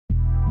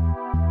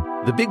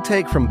The Big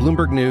Take from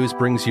Bloomberg News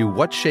brings you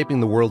what's shaping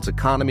the world's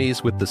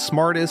economies with the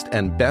smartest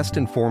and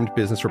best-informed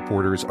business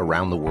reporters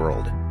around the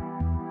world.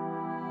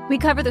 We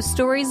cover the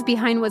stories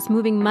behind what's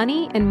moving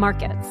money and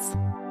markets,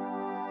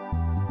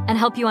 and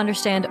help you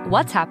understand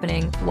what's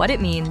happening, what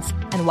it means,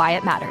 and why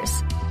it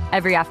matters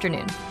every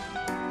afternoon.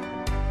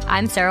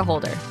 I'm Sarah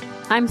Holder.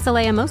 I'm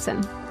Saleha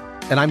Mohsin.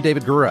 And I'm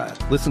David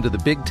Gura. Listen to The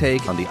Big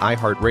Take on the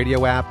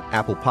iHeartRadio app,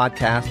 Apple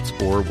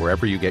Podcasts, or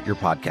wherever you get your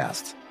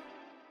podcasts.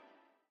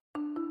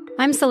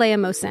 I'm Saleha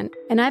Mohsin,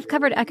 and I've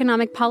covered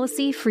economic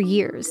policy for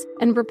years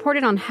and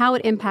reported on how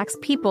it impacts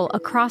people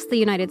across the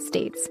United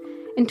States.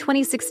 In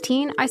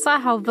 2016, I saw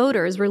how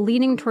voters were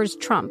leaning towards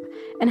Trump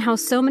and how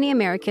so many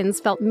Americans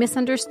felt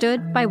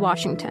misunderstood by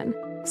Washington.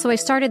 So I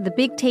started The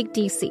Big Take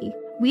DC.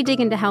 We dig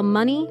into how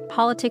money,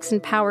 politics,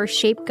 and power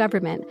shape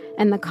government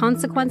and the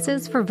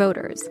consequences for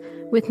voters.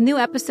 With new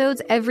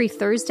episodes every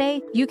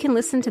Thursday, you can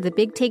listen to The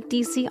Big Take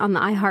DC on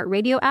the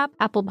iHeartRadio app,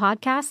 Apple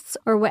Podcasts,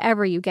 or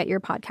wherever you get your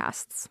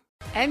podcasts.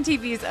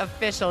 MTV's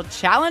official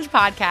Challenge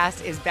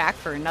podcast is back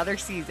for another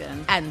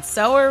season. And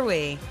so are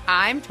we.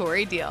 I'm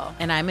Tori Deal.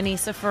 And I'm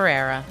Anissa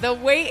Ferreira. The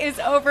wait is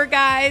over,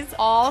 guys.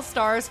 All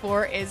Stars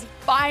 4 is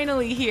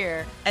finally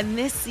here. And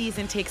this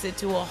season takes it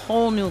to a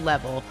whole new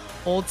level.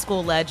 Old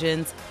school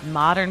legends,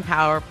 modern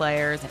power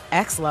players, and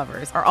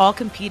ex-lovers are all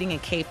competing in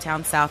Cape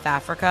Town, South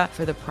Africa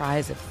for the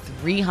prize of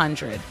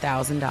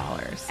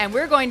 $300,000. And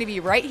we're going to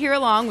be right here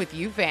along with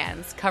you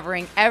fans,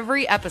 covering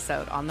every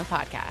episode on the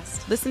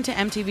podcast. Listen to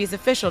MTV's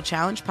official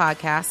Challenge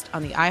podcast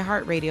on the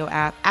iHeartRadio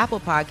app,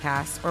 Apple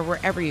Podcasts, or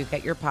wherever you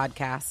get your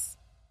podcasts.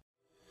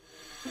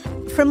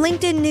 From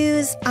LinkedIn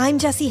News, I'm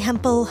Jessi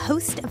Hempel,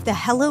 host of the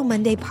Hello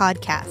Monday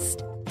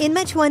podcast. In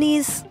my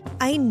 20s,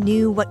 I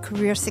knew what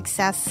career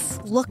success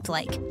looked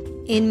like.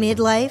 In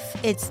midlife,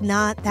 it's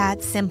not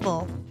that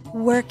simple.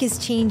 Work is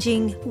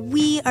changing,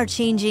 we are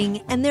changing,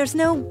 and there's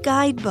no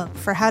guidebook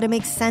for how to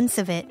make sense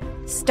of it.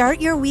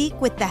 Start your week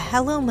with the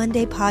Hello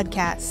Monday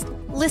podcast.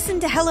 Listen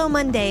to Hello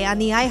Monday on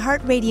the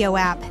iHeartRadio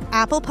app,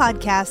 Apple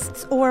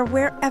Podcasts, or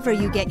wherever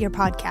you get your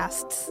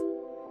podcasts.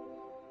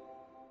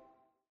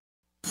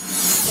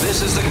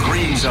 This is the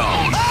Green Zone.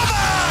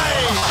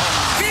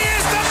 Oh, he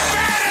is the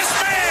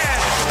baddest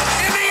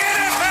man in the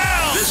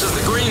NFL. This is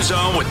the Green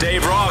Zone with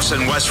Dave Ross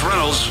and Wes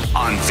Reynolds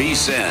on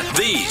VSiN,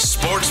 the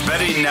Sports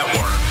Betting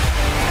Network.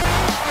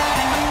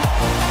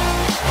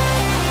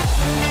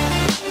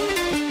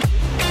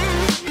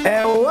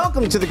 And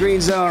welcome to the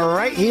Green Zone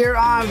right here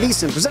on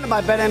VSiN, presented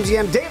by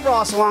BetMGM. Dave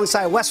Ross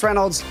alongside Wes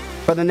Reynolds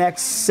for the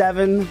next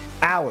 7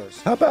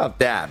 hours. How about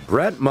that?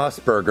 Brent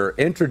Musburger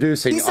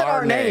introducing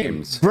our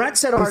names. Brent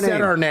said our names. He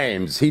said our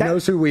names. He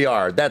knows who we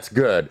are. That's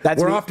good.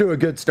 We're off to a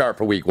good start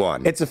for week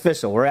one. It's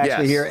official. We're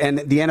actually here, and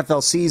the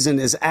NFL season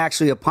is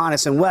actually upon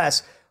us. And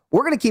Wes,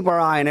 we're going to keep our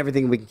eye on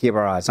everything we can keep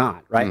our eyes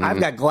on, right? Mm-hmm. I've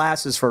got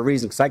glasses for a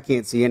reason because I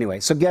can't see anyway.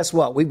 So guess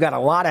what? We've got a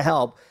lot of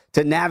help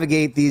to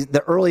navigate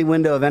the early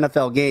window of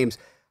NFL games.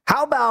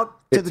 How about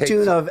to the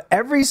tune of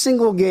every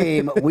single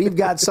game, we've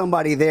got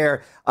somebody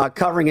there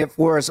covering it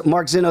for us.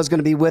 Mark Zinno is going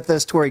to be with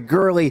us, Tori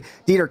Gurley,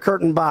 Dieter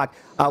Kurtenbach.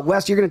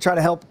 Wes, you're going to try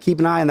to help keep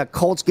an eye on the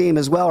Colts game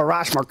as well.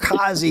 Arash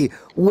Markazi,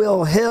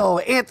 Will Hill,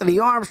 Anthony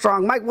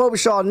Armstrong, Mike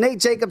Wobschall, Nate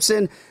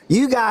Jacobson.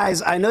 You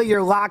guys, I know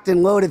you're locked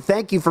and loaded.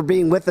 Thank you for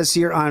being with us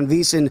here on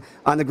VSiN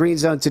on the Green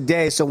Zone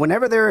today. So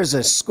whenever there is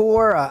a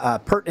score,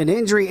 a pertinent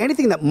injury,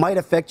 anything that might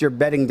affect your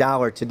betting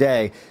dollar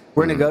today,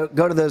 we're going to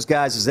go to those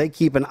guys as they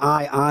keep an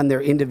eye on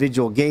their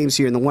individual games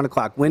here in the 1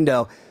 o'clock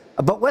window.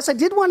 But, Wes, I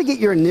did want to get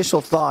your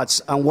initial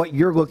thoughts on what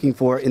you're looking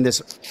for in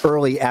this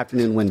early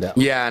afternoon window.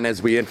 Yeah, and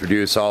as we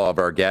introduce all of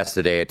our guests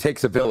today, it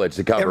takes a village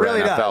to cover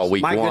NFL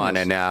Week 1,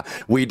 and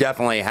we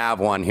definitely have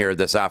one here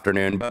this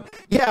afternoon. But,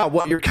 yeah,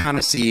 what you're kind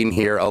of seeing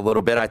here a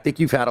little bit, I think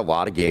you've had a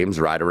lot of games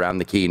right around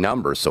the key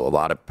numbers, so a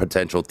lot of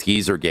potential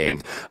teaser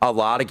games, a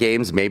lot of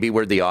games maybe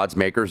where the odds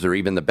makers or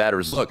even the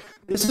bettors, look,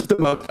 this is the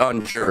most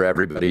unsure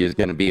everybody is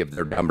going to be of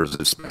their numbers,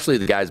 especially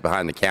the guys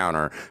behind the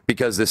counter,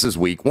 because this is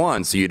Week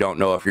 1, so you don't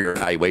know if your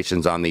evaluations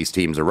on these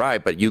teams are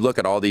right. But you look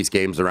at all these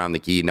games around the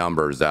key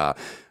numbers,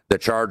 the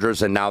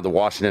Chargers and now the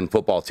Washington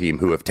football team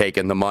who have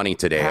taken the money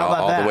today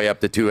all the way up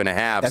to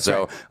 2.5. That's so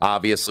right.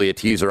 Obviously a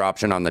teaser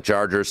option on the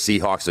Chargers,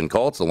 Seahawks, and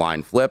Colts. The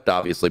line flipped,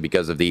 obviously,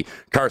 because of the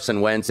Carson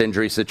Wentz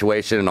injury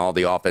situation and all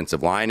the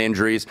offensive line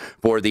injuries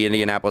for the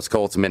Indianapolis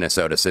Colts.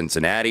 Minnesota,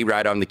 Cincinnati,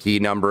 right on the key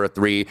number of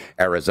 3.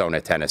 Arizona,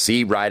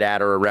 Tennessee, right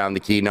at or around the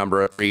key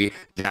number of 3.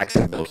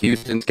 Jacksonville,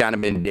 Houston's kind of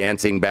been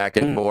dancing back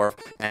and forth.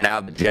 And now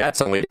the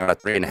Jets only got a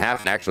 3.5,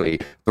 and actually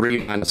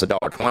 3 minus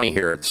 $1.20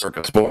 here at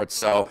Circa Sports.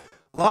 So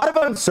a lot of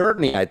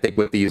uncertainty, I think,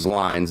 with these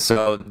lines,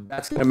 so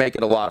that's going to make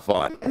it a lot of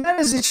fun. And that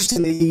is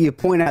interesting that you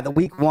point out that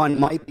Week 1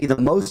 might be the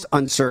most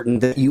uncertain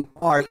that you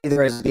are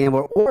either as a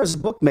gambler or as a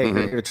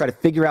bookmaker to try to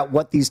figure out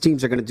what these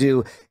teams are going to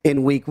do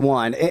in Week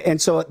 1.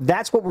 And so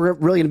that's what we're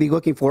really going to be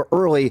looking for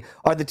early,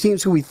 are the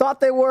teams who we thought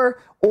they were,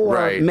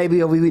 or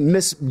maybe we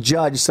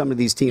misjudge some of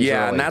these teams.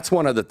 Yeah, early. And that's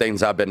one of the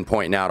things I've been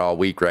pointing out all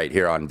week right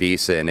here on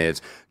VSiN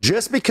is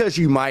just because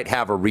you might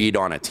have a read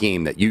on a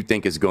team that you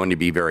think is going to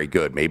be very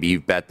good, maybe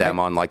you've bet them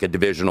on like a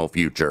divisional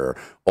future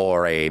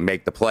or a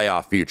make the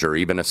playoff future,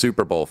 even a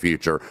Super Bowl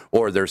future,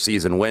 or their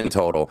season win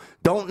total.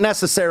 Don't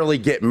necessarily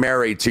get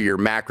married to your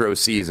macro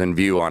season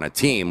view on a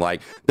team.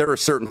 Like, there are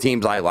certain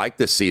teams I like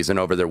this season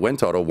over their win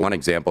total. One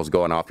example is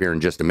going off here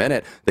in just a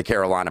minute, the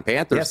Carolina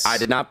Panthers. Yes. I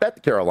did not bet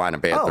the Carolina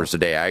Panthers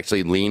today. I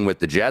actually lean with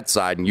the Jets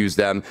side and use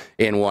them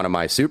in one of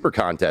my super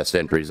contest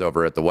entries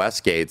over at the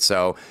Westgate.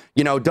 So,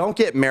 don't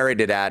get married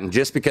to that. And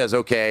just because,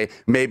 okay,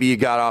 maybe you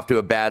got off to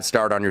a bad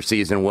start on your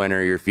season win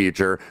or your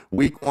future,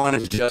 week one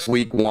is just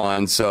week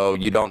one. So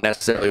you don't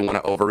necessarily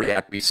want to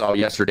overreact. We saw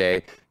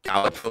yesterday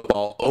college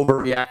football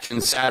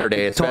overreaction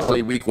Saturday,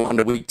 especially week 1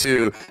 to week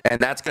 2, and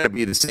that's going to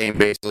be the same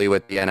basically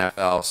with the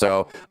NFL.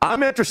 So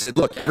I'm interested.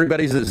 Look,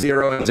 everybody's at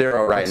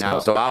 0-0 right now,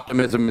 so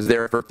optimism is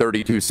there for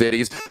 32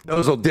 cities.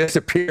 Those will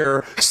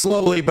disappear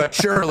slowly but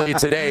surely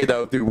today,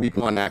 though, through week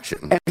 1 action.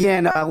 And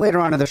again, later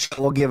on in the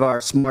show, we'll give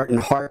our smart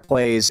and heart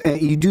plays.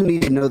 And you do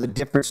need to know the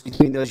difference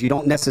between those. You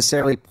don't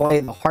necessarily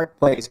play the heart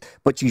plays,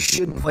 but you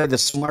should play the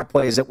smart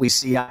plays that we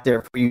see out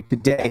there for you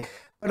today.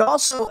 But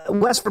also,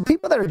 Wes, for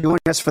people that are joining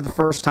us for the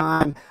first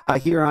time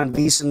here on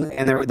VSiN,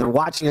 and they're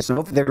watching us, and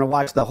hopefully they're going to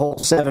watch the whole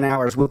 7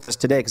 hours with us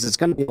today because it's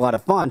going to be a lot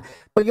of fun.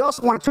 But you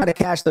also want to try to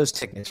cash those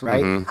tickets,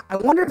 right? Mm-hmm. I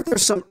wonder if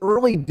there's some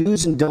early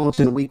do's and don'ts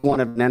in week 1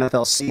 of an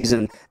NFL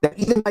season that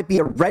either might be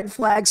a red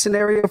flag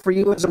scenario for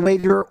you as a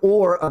wager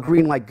or a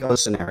green light go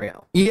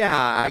scenario. Yeah,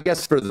 I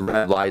guess for the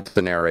red light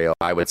scenario,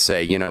 I would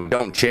say,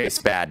 don't chase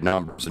bad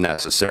numbers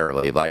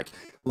necessarily.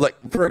 Like,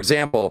 for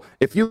example,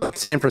 if you look,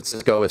 San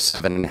Francisco is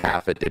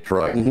 7.5 at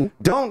Detroit,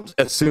 don't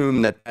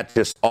assume that that's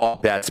just all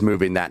bets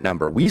moving that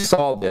number. We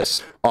saw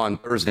this on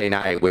Thursday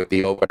night with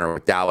the opener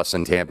with Dallas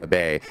and Tampa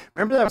Bay.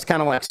 Remember, that was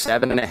kind of like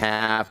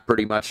 7.5,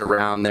 pretty much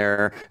around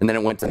there, and then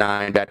it went to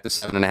 9, back to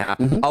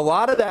 7.5. A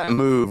lot of that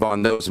move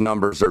on those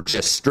numbers are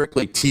just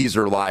strictly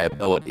teaser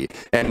liability.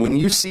 And when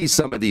you see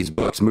some of these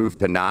books move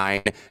to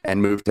 9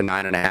 and move to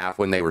 9.5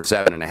 when they were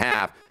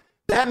 7.5,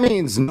 that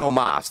means no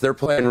mas. They're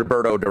playing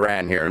Roberto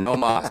Duran here. No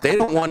mas. They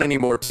don't want any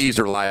more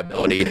teaser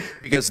liability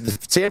because the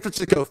San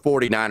Francisco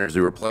 49ers,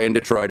 who were playing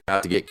Detroit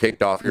out to get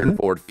kicked off here in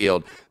Ford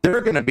Field,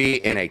 they're going to be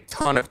in a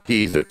ton of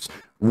teasers.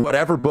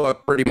 Whatever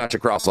book, pretty much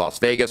across Las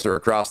Vegas or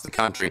across the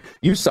country,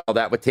 you saw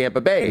that with Tampa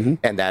Bay,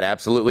 and that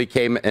absolutely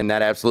came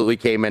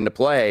into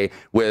play.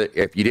 With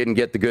if you didn't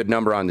get the good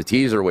number on the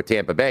teaser with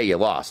Tampa Bay, you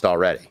lost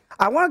already.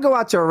 I want to go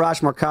out to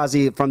Arash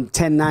Markazi from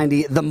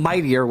 1090, the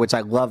Mightier, which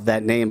I love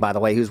that name, by the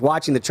way, who's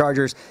watching the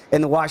Chargers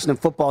and the Washington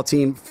football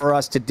team for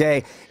us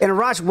today. And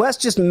Arash, Wes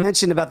just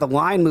mentioned about the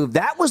line move.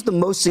 That was the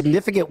most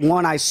significant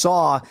one I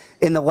saw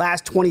in the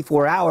last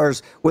 24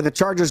 hours, with the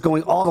Chargers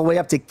going all the way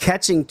up to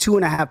catching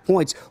 2.5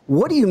 points.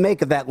 What do you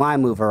make of that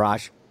line move,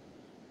 Arash?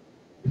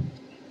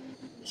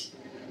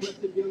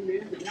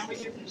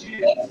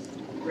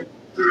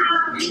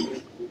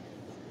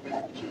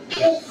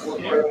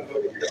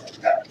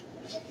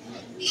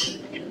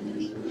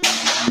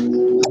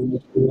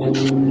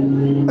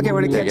 Okay,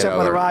 we're going to catch up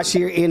with Arash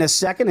here in a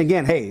second.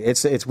 Again, hey,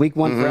 it's week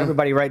 1 for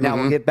everybody right now.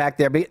 We'll get back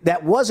there. But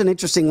that was an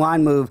interesting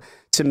line move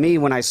to me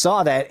when I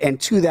saw that. And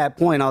to that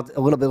point, a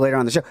little bit later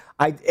on the show,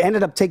 I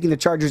ended up taking the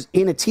Chargers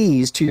in a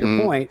tease, to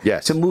your point,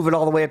 to move it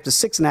all the way up to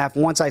 6.5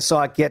 once I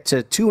saw it get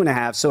to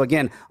 2.5. So,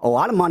 again, a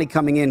lot of money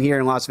coming in here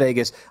in Las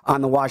Vegas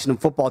on the Washington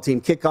football team.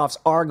 Kickoffs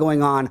are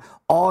going on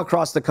all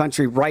across the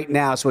country right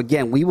now. So,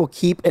 again, we will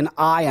keep an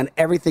eye on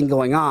everything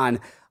going on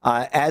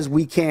as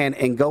we can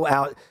and go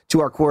out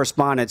to our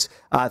correspondents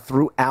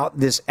throughout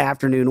this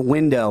afternoon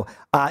window.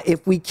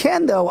 If we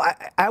can, though,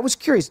 I was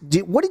curious,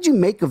 what did you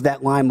make of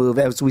that line move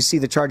as we see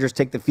the Chargers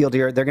take the field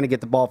here? They're going to get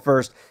the ball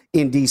first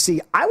in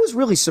D.C. I was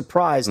really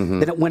surprised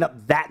that it went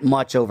up that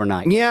much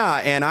overnight.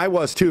 Yeah, and I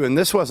was too. And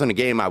this wasn't a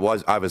game I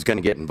was going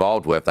to get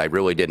involved with. I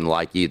really didn't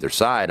like either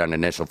side on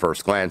initial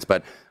first glance,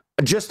 but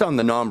just on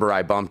the number,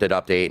 I bumped it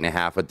up to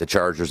 8.5 with the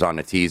Chargers on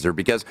a teaser,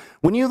 because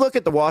when you look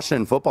at the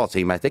Washington football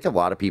team, I think a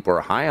lot of people are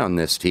high on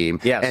this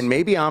team. Yes. And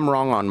maybe I'm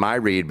wrong on my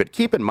read, but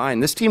keep in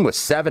mind, this team was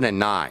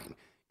 7-9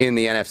 in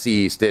the NFC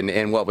East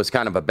in what was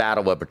kind of a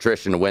battle of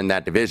attrition to win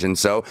that division.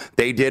 So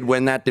they did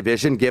win that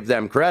division, give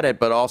them credit,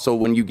 but also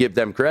when you give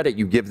them credit,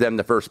 you give them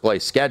the first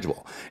place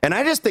schedule. And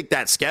I just think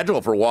that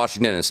schedule for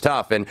Washington is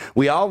tough. And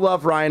we all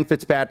love Ryan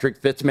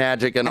Fitzpatrick,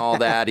 Fitzmagic and all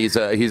that. He's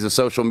a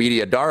social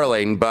media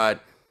darling,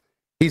 but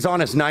he's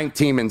on his 9th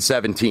team in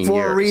 17 years.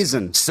 For a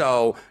reason.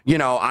 So,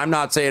 I'm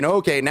not saying,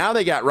 okay, now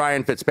they got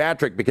Ryan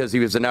Fitzpatrick because he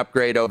was an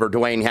upgrade over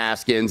Dwayne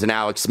Haskins and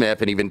Alex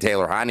Smith and even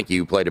Taylor Heineke,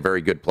 who played a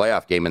very good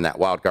playoff game in that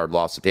wild card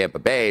loss to Tampa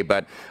Bay.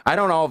 But I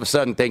don't all of a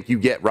sudden think you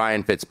get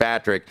Ryan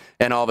Fitzpatrick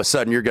and all of a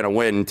sudden you're going to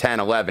win 10,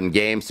 11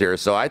 games here.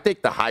 So I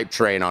think the hype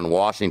train on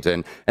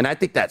Washington, and I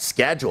think that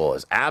schedule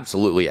is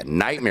absolutely a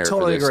nightmare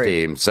for this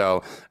team.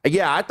 So,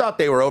 yeah, I thought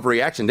they were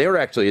overreaction. They were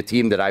actually a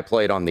team that I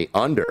played on the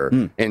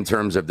under in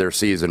terms of their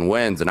season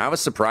win. wins, and I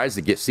was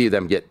surprised to see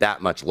them get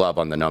that much love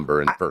on the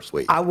number in the first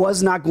week. I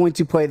was not going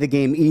to play the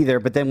game either,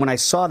 but then when I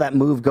saw that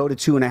move go to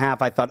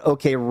 2.5, I thought,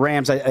 okay,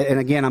 Rams, and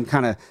again, I'm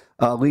kind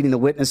of leading the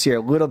witness here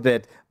a little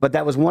bit, but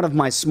that was one of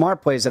my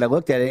smart plays that I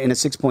looked at it in a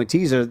 6-point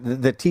teaser,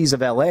 the tease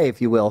of LA,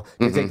 if you will.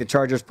 You take the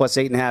Chargers plus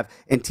 8.5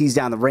 and tease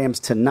down the Rams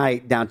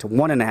tonight down to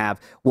 1.5.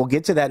 We'll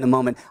get to that in a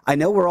moment. I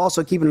know we're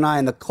also keeping an eye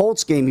on the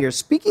Colts game here.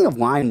 Speaking of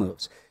line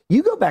moves,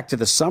 you go back to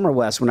the summer,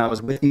 Wes, when I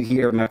was with you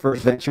here, my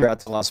first venture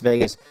out to Las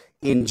Vegas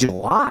in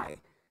July,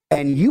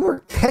 and you were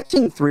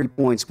catching 3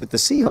 points with the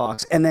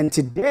Seahawks, and then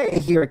today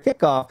here at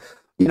kickoff,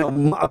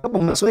 a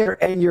couple months later,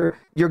 and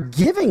you're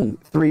giving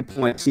 3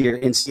 points here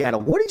in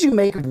Seattle. What did you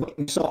make of what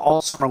you saw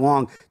all summer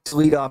long to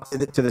lead off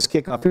to this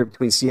kickoff here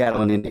between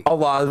Seattle and Indy? A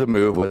lot of the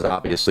move was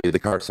obviously the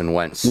Carson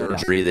Wentz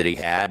surgery that he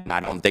had, and I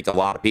don't think a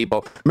lot of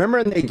people remember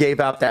when they gave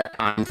out that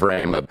time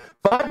frame of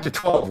 5 to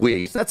 12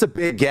 weeks. That's a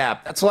big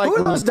gap. That's like who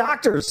are those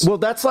doctors? Well,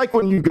 that's like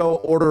when you go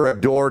order a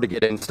door to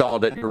get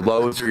installed at your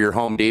Lowe's or your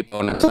Home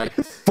Depot, and it's like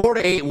 4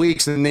 to 8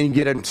 weeks, and then you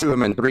get into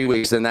them in 3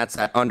 weeks, and that's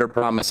that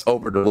under-promise,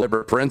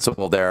 over-deliver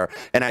principle there.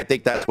 And I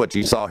think that's what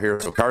you saw here.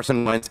 So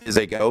Carson Wentz is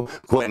a go.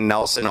 Quentin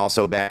Nelson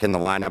also back in the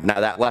lineup. Now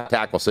that left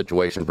tackle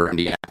situation for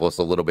Indianapolis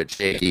a little bit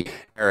shaky.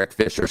 Eric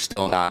Fisher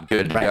still not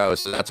good to go.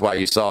 So that's why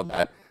you saw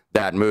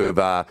that move.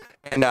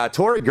 And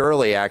Tory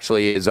Gurley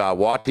actually is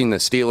watching the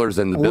Steelers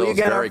and the Bills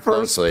very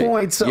closely.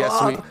 Points.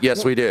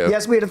 Yes, we do.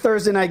 Yes, we had a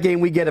Thursday night game.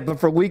 We get it. But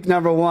for week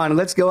number 1,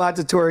 let's go out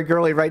to Tory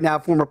Gurley right now,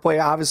 former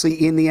player,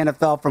 obviously, in the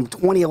NFL from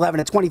 2011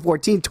 to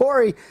 2014.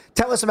 Tory,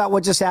 tell us about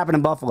what just happened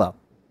in Buffalo.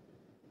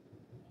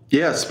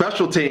 Yeah,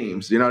 special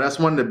teams. That's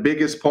one of the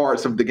biggest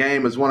parts of the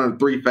game, is one of the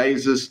 3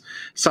 phases,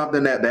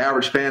 something that the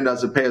average fan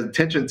doesn't pay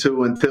attention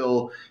to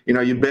until,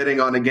 you're betting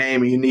on the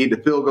game and you need the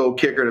field goal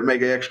kicker to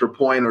make an extra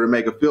point or to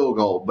make a field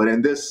goal. But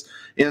in this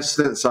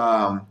instance,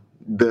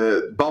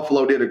 the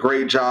Buffalo did a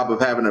great job of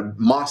having a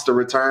monster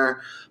return,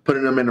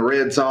 putting them in the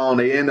red zone.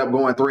 They end up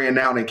going 3 and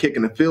out and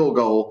kicking a field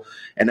goal,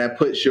 and that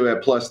puts you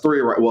at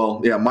 +3 right.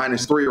 Well, yeah,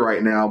 -3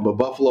 right now. But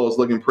Buffalo is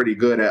looking pretty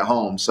good at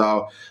home,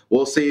 so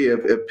we'll see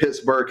if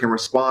Pittsburgh can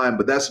respond.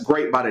 But that's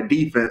great by the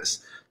defense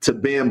to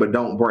bend but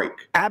don't break.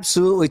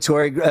 Absolutely,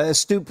 Tory.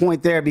 Astute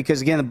point there,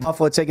 because again, the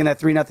Buffalo taking that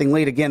 3-0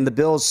 lead. Again, the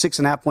Bills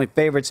 6.5-point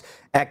favorites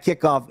at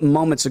kickoff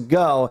moments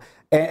ago.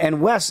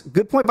 And Wes,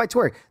 good point by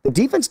Tory. The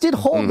defense did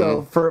hold,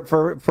 though,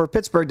 for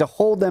Pittsburgh to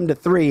hold them to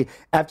 3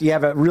 after you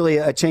have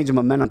a change of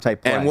momentum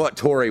type play. And what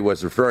Tory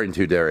was referring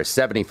to there is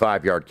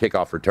 75-yard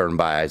kickoff return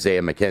by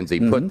Isaiah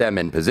McKenzie put them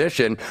in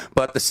position.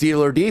 But the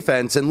Steeler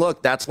defense, and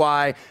look, that's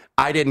why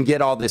I didn't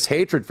get all this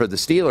hatred for the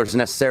Steelers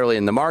necessarily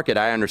in the market.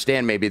 I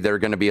understand maybe they're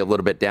going to be a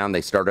little bit down. They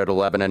started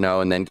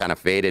 11-0 and then kind of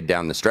faded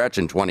down the stretch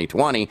in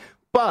 2020.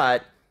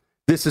 But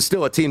this is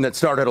still a team that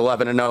started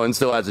 11-0 and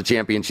still has a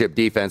championship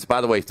defense. By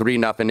the way,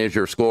 3-0 is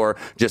your score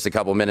just a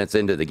couple minutes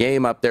into the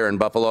game up there in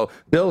Buffalo.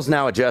 Bills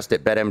now adjust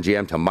at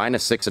BetMGM to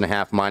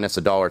 -6.5,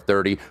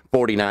 -$1.30,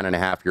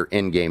 49.5 your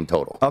in-game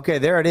total. Okay,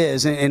 there it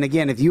is. And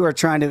again, if you are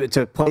trying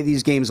to play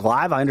these games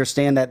live, I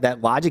understand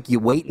that logic. You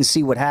wait and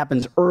see what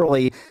happens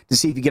early to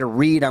see if you get a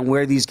read on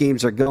where these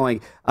games are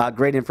going.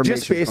 Great information.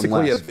 Just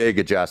basically a big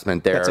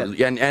adjustment there.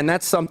 And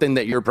that's something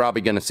that you're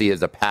probably going to see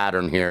as a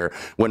pattern here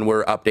when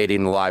we're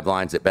updating the live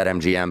lines at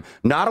BetMGM.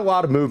 Not a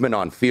lot of movement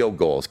on field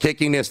goals.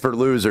 Kicking is for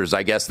losers.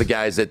 I guess the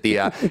guys at the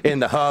in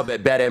the hub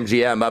at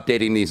BetMGM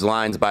updating these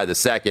lines by the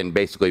second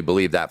basically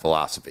believe that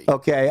philosophy.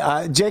 Okay,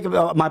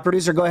 Jacob, my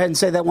producer, go ahead and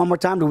say that one more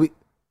time.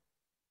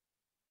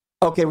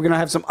 Okay, we're going to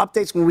have some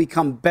updates when we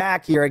come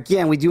back here.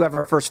 Again, we do have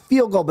our first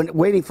field goal, but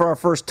waiting for our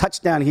first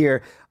touchdown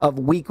here of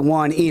week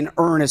 1 in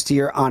earnest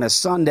here on a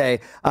Sunday.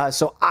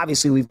 So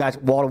obviously we've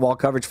got wall-to-wall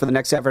coverage for the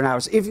next 7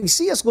 hours. If you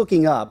see us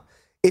looking up,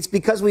 it's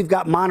because we've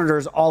got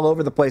monitors all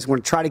over the place. We're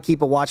going to try to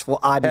keep a watchful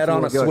eye. Head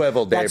on a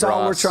swivel, Dave That's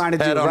all we're trying to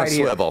do right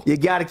here. You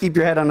got to keep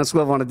your head on a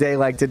swivel on a day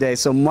like today.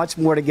 So much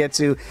more to get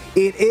to.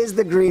 It is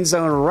the Green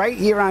Zone right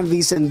here on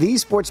VSiN, the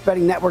Sports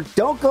Betting Network.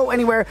 Don't go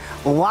anywhere.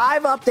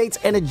 Live updates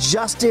and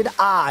adjusted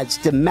odds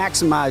to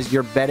maximize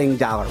your betting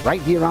dollar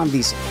right here on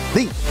VSiN,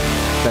 the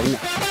Betting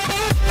Network.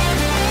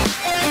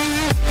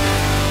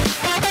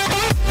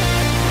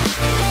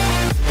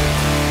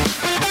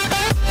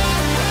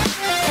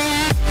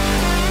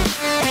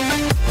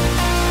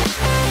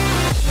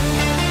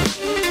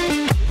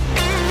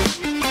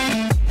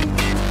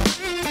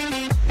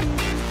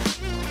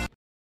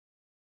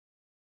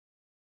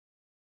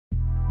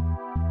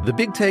 The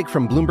Big Take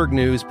from Bloomberg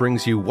News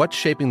brings you what's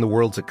shaping the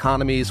world's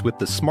economies with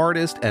the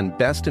smartest and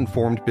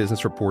best-informed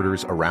business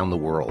reporters around the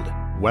world.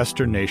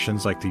 Western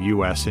nations like the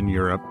U.S. and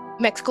Europe.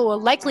 Mexico will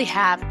likely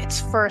have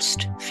its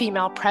first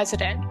female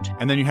president.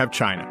 And then you have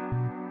China.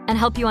 And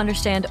help you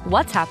understand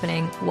what's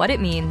happening, what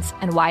it means,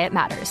 and why it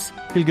matters.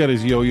 He'll get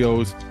his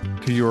yo-yos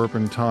to Europe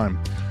in time.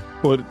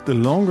 But the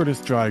longer this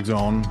drags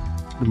on,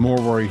 the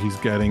more worry he's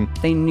getting.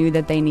 They knew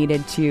that they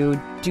needed to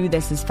do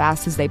this as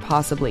fast as they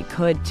possibly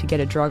could to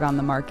get a drug on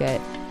the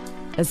market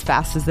as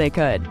fast as they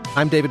could.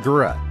 I'm David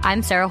Gura.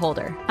 I'm Sarah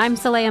Holder. I'm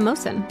Saleha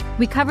Mohsin.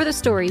 We cover the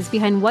stories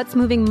behind what's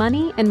moving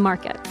money and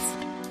markets.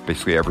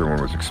 Basically,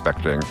 everyone was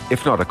expecting,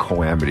 if not a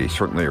calamity,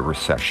 certainly a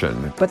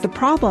recession. But the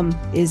problem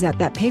is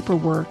that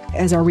paperwork,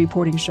 as our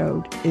reporting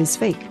showed, is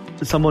fake.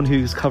 As someone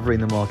who's covering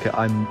the market,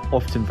 I'm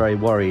often very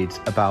worried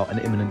about an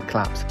imminent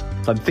collapse.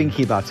 So I'm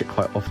thinking about it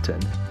quite often.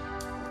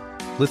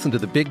 Listen to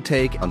The Big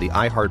Take on the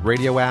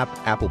iHeartRadio app,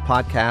 Apple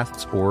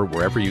Podcasts, or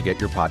wherever you get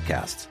your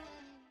podcasts.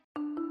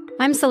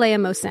 I'm Saleha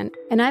Mohsin,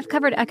 and I've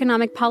covered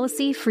economic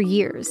policy for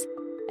years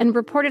and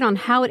reported on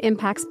how it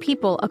impacts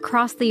people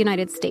across the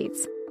United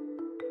States.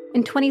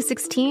 In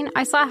 2016,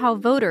 I saw how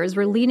voters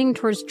were leaning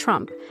towards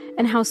Trump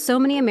and how so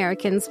many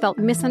Americans felt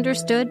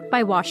misunderstood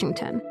by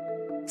Washington.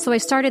 So I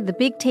started The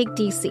Big Take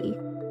DC.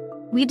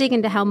 We dig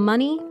into how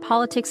money,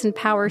 politics, and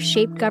power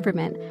shape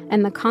government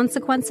and the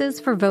consequences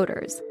for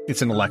voters.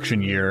 It's an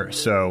election year,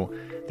 so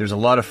there's a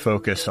lot of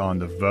focus on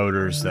the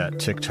voters that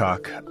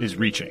TikTok is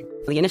reaching.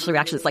 The initial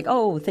reaction is like,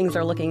 oh, things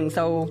are looking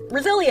so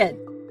resilient.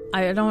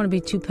 I don't want to be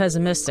too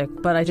pessimistic,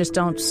 but I just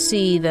don't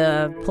see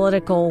the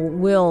political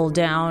will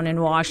down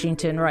in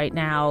Washington right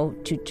now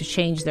to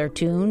change their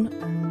tune.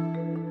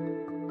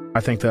 I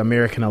think the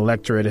American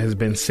electorate has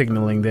been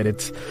signaling that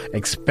it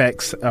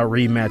expects a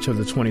rematch of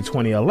the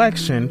 2020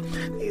 election.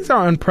 These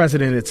are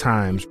unprecedented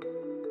times.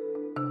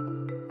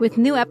 With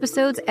new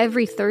episodes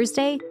every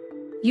Thursday,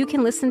 you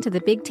can listen to The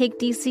Big Take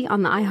DC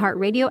on the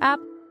iHeartRadio app,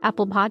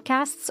 Apple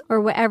Podcasts, or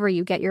wherever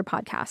you get your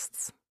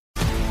podcasts.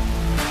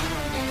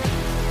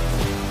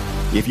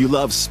 If you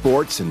love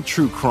sports and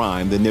true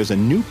crime, then there's a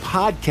new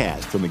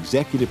podcast from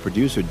executive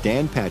producer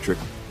Dan Patrick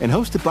and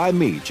hosted by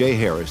me, Jay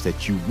Harris,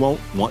 that you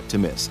won't want to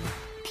miss.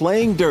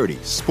 Playing Dirty: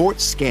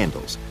 Sports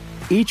Scandals.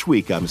 Each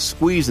week, I'm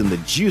squeezing the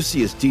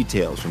juiciest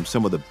details from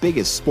some of the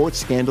biggest sports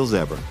scandals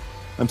ever.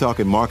 I'm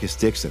talking Marcus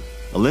Dixon,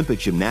 Olympic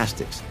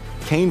gymnastics,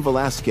 Cain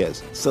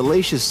Velasquez,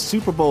 salacious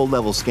Super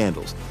Bowl-level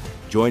scandals.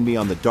 Join me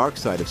on the dark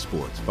side of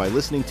sports by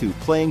listening to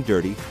Playing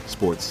Dirty: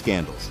 Sports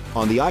Scandals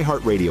on the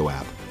iHeartRadio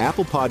app,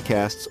 Apple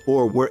Podcasts,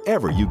 or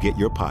wherever you get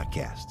your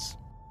podcasts.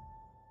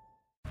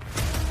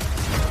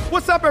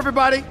 What's up,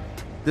 everybody?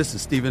 This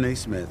is Stephen A.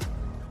 Smith.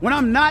 When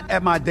I'm not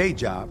at my day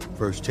job,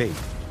 First Take,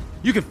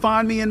 you can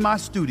find me in my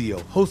studio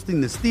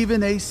hosting the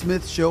Stephen A.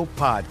 Smith Show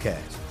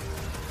podcast.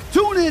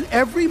 Tune in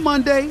every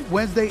Monday,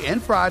 Wednesday,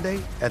 and Friday,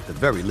 at the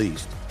very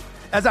least,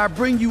 as I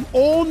bring you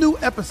all new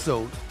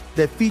episodes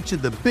that feature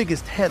the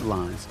biggest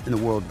headlines in the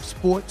world of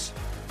sports,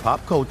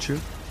 pop culture,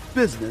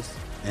 business,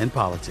 and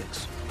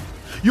politics.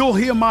 You'll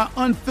hear my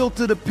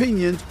unfiltered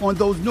opinions on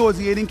those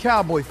nauseating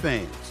Cowboy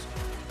fans,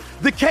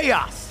 the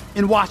chaos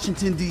in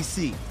Washington,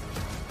 D.C.,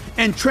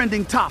 and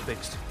trending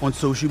topics on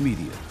social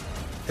media,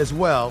 as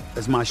well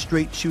as my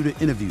straight shooter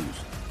interviews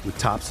with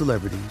top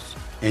celebrities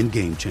and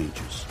game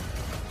changers.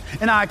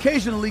 And I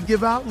occasionally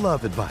give out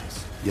love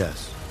advice.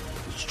 Yes,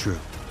 it's true.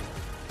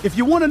 If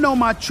you want to know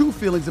my true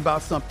feelings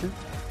about something,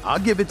 I'll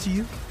give it to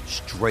you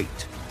straight.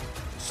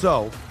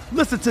 So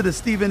listen to the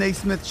Stephen A.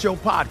 Smith Show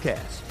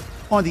podcast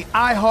on the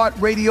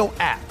iHeartRadio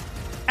app,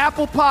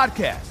 Apple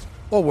Podcasts,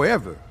 or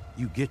wherever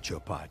you get your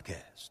podcast.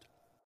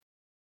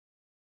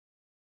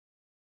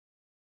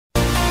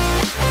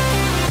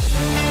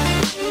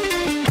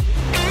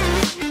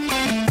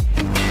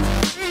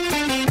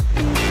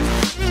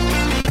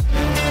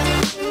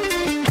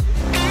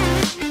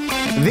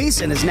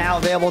 VSiN is now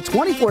available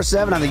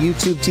 24/7 on the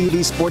YouTube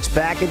TV sports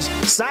package.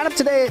 Sign up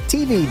today at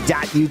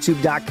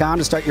tv.youtube.com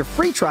to start your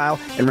free trial.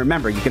 And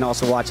remember, you can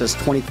also watch us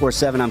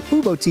 24/7 on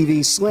Fubo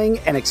TV, Sling,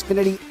 and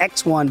Xfinity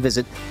X1.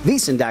 Visit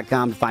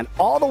VSiN.com to find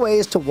all the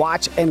ways to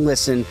watch and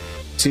listen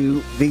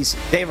to VSiN.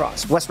 Dave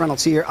Ross, Wes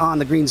Reynolds here on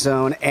the Green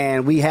Zone,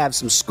 and we have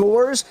some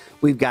scores.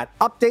 We've got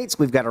updates.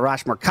 We've got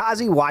Arash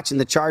Markazi watching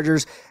the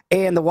Chargers,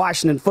 and the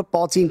Washington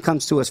football team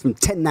comes to us from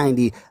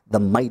 1090 The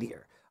Mightier.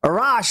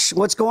 Arash,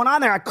 what's going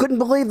on there? I couldn't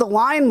believe the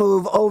line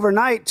move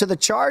overnight to the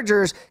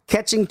Chargers,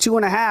 catching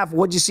 2.5.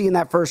 What'd you see in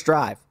that first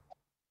drive?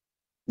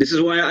 This is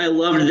why I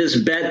loved this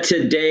bet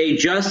today.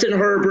 Justin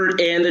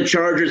Herbert and the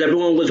Chargers.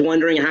 Everyone was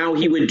wondering how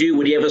he would do.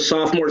 Would he have a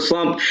sophomore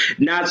slump?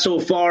 Not so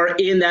far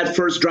in that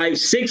first drive.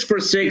 6 for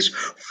 6,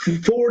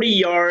 40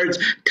 yards,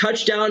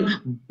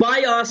 touchdown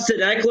by Austin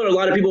Eckler. A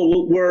lot of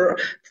people were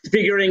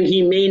figuring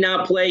he may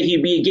not play.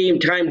 He'd be a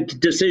game-time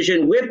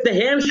decision with the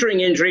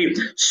hamstring injury.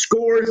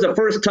 Scores the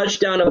first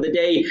touchdown of the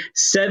day.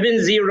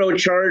 7-0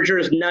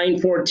 Chargers,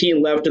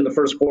 9:14 left in the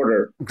first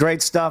quarter.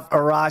 Great stuff,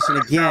 Arash. And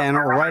again,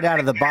 right out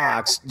of the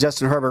box,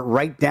 Justin Herbert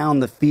right down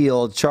the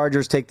field.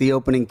 Chargers take the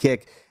opening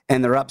kick,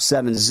 and they're up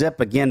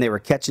 7-zip. Again, they were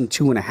catching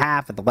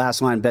 2.5 at the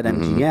last line bet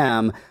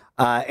MGM.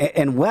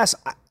 And Wes,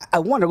 I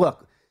wonder,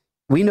 look,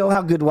 we know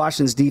how good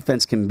Washington's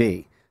defense can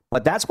be.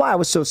 But that's why I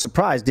was so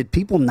surprised. Did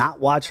people not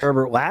watch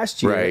Herbert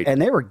last year? Right.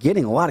 And they were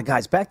getting a lot of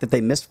guys back that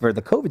they missed for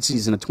the COVID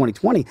season of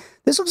 2020.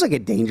 This looks like a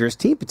dangerous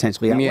team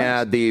potentially.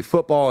 Yeah, the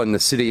football in the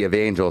City of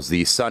Angels,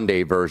 the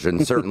Sunday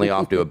version, certainly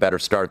off to a better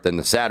start than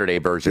the Saturday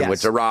version,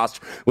 which Arash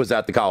was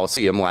at the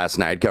Coliseum last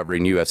night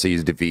covering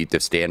USC's defeat to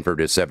Stanford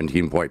as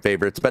 17-point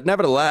favorites. But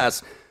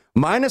nevertheless,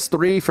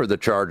 -3 for the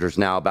Chargers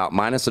now, about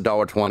minus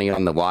 $1.20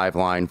 on the live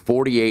line,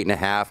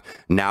 48.5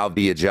 now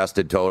the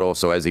adjusted total.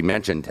 So as he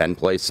mentioned, 10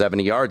 plays,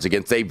 70 yards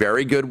against a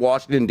very good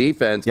Washington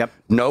defense. Yep.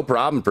 No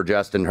problem for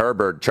Justin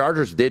Herbert.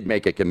 Chargers did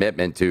make a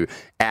commitment to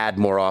add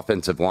more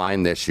offensive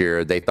line this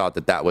year. They thought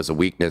that was a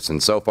weakness,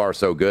 and so far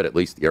so good, at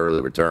least the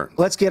early return.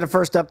 Let's get a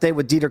first update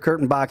with Dieter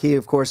Kurtenbach. He,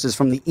 of course, is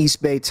from the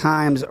East Bay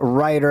Times,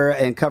 writer,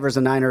 and covers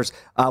the Niners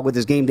with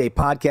his Game Day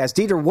podcast.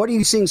 Dieter, what are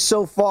you seeing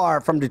so far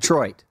from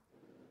Detroit?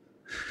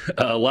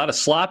 A lot of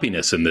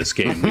sloppiness in this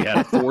game. We had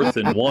a 4th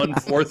and 1,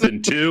 4th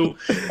and 2.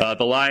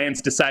 The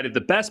Lions decided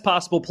the best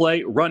possible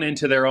play, run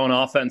into their own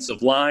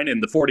offensive line,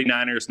 and the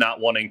 49ers,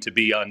 not wanting to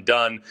be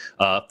undone,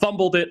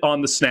 fumbled it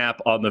on the snap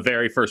on the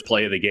very first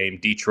play of the game.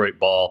 Detroit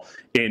ball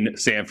in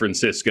San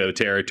Francisco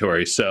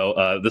territory.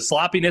 So the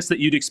sloppiness that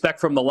you'd expect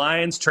from the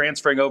Lions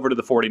transferring over to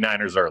the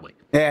 49ers early.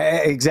 Yeah,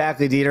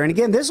 exactly, Dieter. And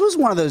again, this was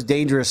one of those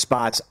dangerous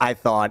spots, I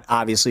thought,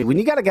 obviously. When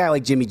you got a guy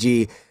like Jimmy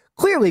G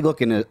clearly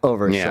looking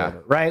over his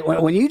shoulder, right?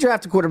 When you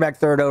draft a quarterback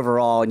 3rd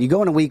overall and you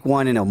go into week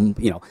 1 in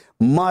a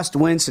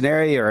must-win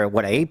scenario, or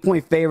what, an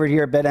 8-point favorite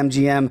here at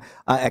BetMGM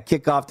at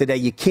kickoff today,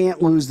 you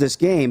can't lose this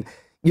game.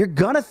 You're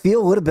going to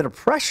feel a little bit of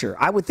pressure.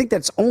 I would think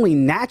that's only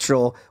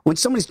natural when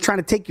somebody's trying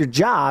to take your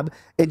job,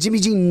 and Jimmy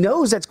G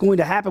knows that's going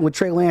to happen with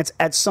Trey Lance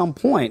at some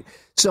point.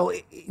 So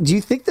do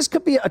you think this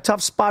could be a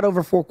tough spot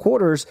over 4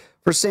 quarters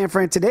for San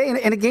Fran today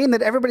in a game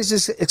that everybody's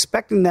just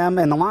expecting them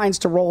and the Lions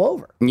to roll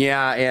over?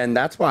 Yeah, and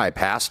that's why I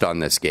passed on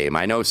this game.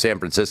 I know San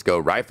Francisco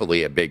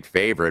rightfully a big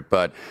favorite,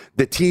 but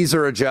the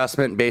teaser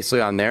adjustment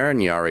basically on there,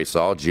 and you already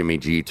saw Jimmy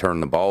G turn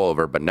the ball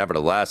over, but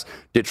nevertheless,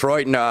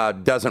 Detroit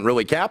doesn't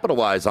really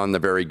capitalize on the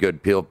very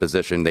good field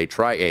position. They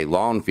try a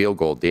long field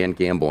goal. Dan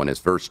Campbell in his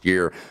first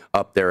year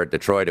up there at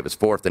Detroit, it was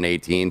 4th and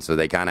 18, so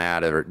they kind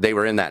of they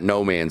were in that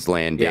no man's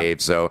land, Dave.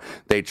 Yeah. So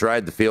they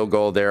tried the field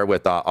goal there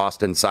with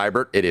Austin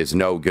Seibert. It is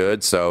no good.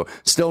 So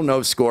still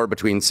no score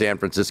between San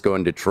Francisco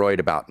and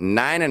Detroit. About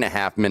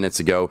 9.5 minutes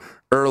ago,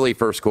 early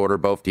first quarter,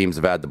 both teams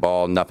have had the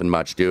ball, nothing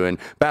much doing.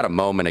 About a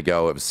moment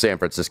ago, it was San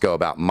Francisco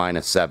about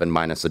 -7,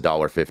 minus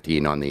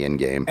 $1.15 on the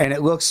in-game. And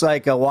it looks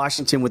like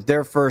Washington, with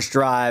their first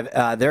drive,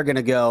 they're going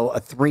to go a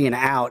 3 and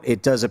out,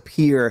 it does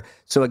appear.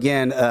 So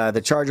again,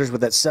 the Chargers with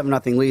that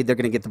 7-0 lead, they're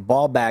going to get the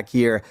ball back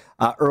here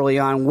early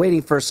on,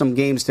 waiting for some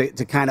games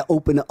to kind of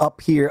open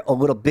up here a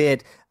little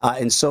bit.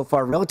 And so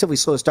far, relatively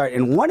slow start.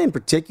 And one in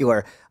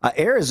particular,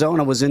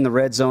 Arizona was in the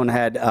red zone,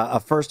 had a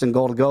 1st and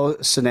goal to go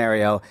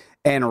scenario.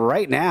 And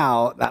right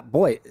now,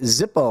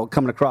 Zippo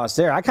coming across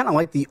there. I kind of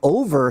like the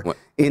over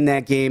in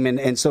that game.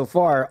 And so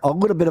far, a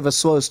little bit of a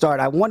slow start.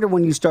 I wonder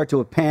when you start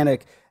to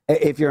panic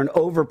if you're an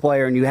over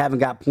player and you haven't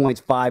got points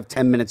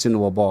 5-10 minutes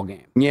into a ball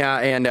game. Yeah,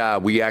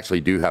 and we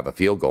actually do have a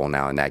field goal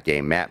now in that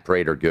game. Matt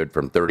Prater good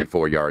from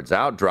 34 yards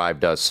out. Drive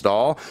does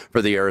stall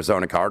for the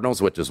Arizona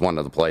Cardinals, which is one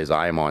of the plays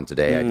I am on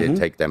today. I did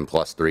take them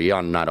 +3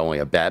 on not only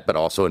a bet, but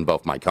also in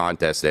both my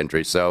contest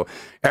entries. So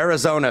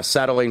Arizona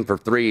settling for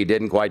 3,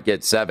 didn't quite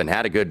get 7.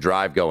 Had a good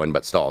drive going,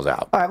 but stalls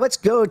out. All right, let's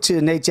go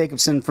to Nate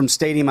Jacobson from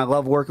Stadium. I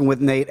love working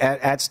with Nate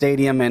at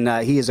Stadium,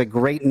 and he is a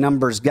great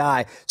numbers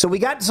guy. So we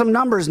got some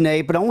numbers,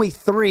 Nate, but only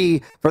 3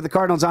 for the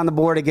Cardinals on the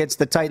board against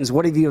the Titans.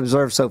 What have you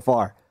observed so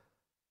far?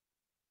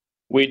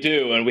 We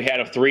do, and we had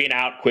a 3 and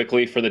out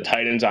quickly for the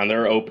Titans on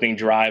their opening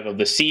drive of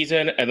the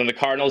season, and then the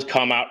Cardinals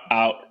come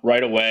out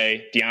right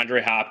away.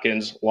 DeAndre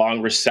Hopkins,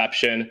 long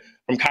reception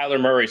from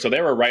Kyler Murray, so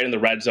they were right in the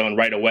red zone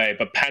right away,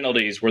 but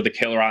penalties were the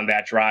killer on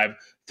that drive.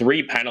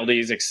 3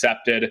 penalties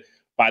accepted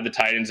by the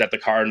Titans that the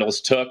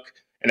Cardinals took,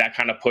 and that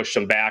kind of pushed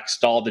them back,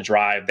 stalled the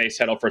drive. They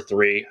settled for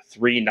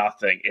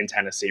 3-0 in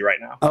Tennessee right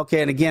now. Okay,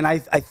 and again, I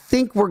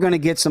think we're going to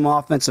get some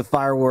offensive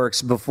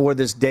fireworks before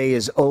this day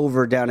is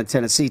over down in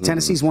Tennessee.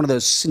 Tennessee's one of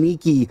those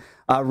sneaky,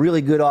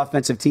 really good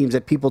offensive teams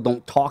that people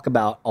don't talk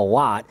about a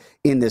lot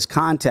in this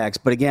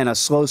context. But again, a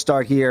slow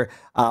start here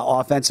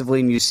offensively,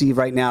 and you see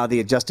right now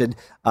the adjusted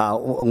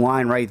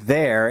line right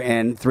there,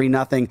 and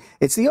 3-0.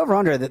 It's the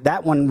over-under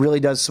that one really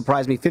does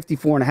surprise me.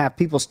 54.5,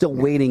 people still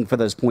waiting for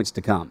those points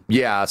to come.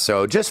 Yeah,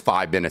 so just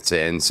 5 minutes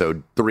in,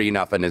 so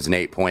 3-0 as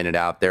Nate pointed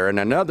out there, and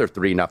another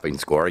 3-0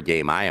 score, a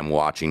game I am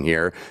watching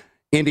here.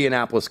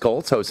 Indianapolis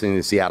Colts hosting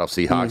the Seattle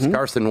Seahawks.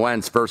 Carson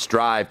Wentz, first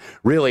drive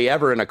really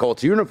ever in a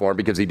Colts uniform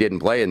because he didn't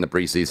play in the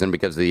preseason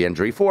because of the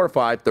injury. 4 or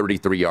 5,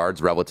 33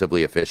 yards,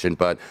 relatively efficient,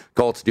 but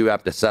Colts do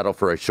have to settle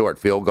for a short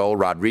field goal.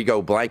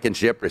 Rodrigo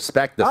Blankenship,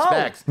 respect the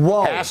specs.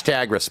 Whoa.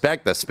 Hashtag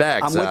respect the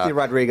specs. I'm with you,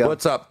 Rodrigo.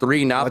 Puts up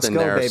 3-0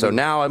 there. Baby. So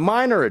now a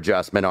minor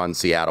adjustment on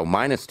Seattle,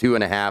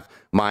 -2.5.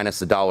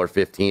 minus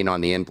 $1.15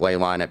 on the in-play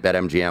line at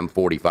BetMGM,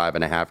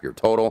 45.5 your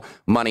total.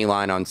 Money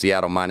line on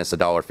Seattle, minus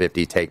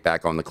 $1.50. Take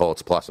back on the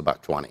Colts, plus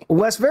 $1.20.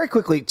 Wes, very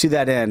quickly to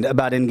that end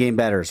about in-game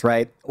bettors,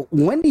 right?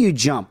 When do you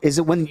jump? Is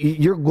it when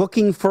you're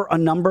looking for a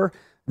number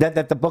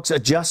that the books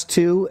adjust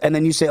to, and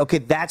then you say, okay,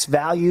 that's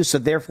value, so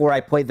therefore I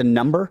play the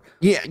number?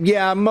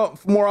 Yeah.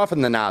 More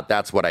often than not,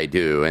 that's what I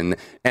do.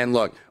 And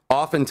look,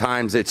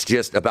 oftentimes it's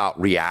just about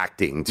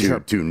reacting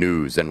to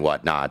news and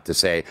whatnot to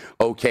say,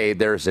 okay,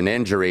 there's an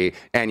injury,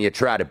 and you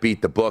try to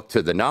beat the book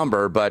to the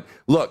number. But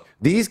look,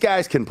 these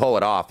guys can pull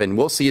it off, and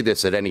we'll see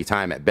this at any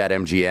time at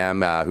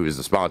BetMGM, who is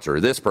the sponsor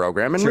of this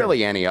program, and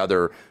really any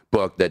other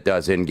book that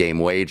does in-game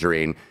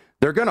wagering.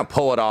 They're going to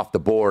pull it off the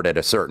board at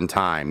a certain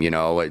time,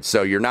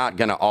 so you're not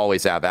going to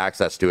always have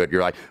access to it.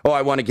 You're like, oh,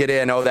 I want to get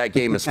in. Oh, that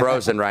game is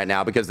frozen right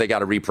now because they got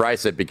to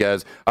reprice it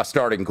because a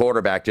starting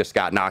quarterback just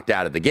got knocked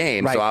out of the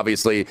game. Right. So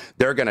obviously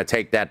they're going to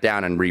take that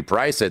down and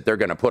reprice it. They're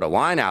going to put a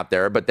line out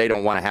there, but they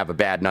don't want to have a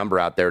bad number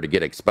out there to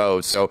get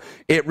exposed. So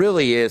it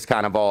really is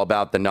kind of all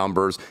about the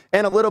numbers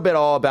and a little bit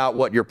all about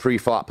what your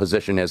pre-flop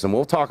position is. And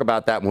we'll talk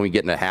about that when we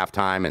get into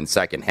halftime and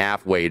second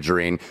half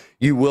wagering.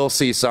 You will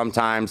see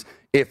sometimes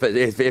if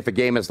a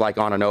game is like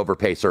on an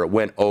overpace or it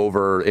went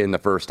over in the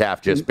first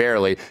half just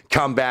barely,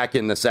 come back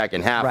in the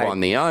second half on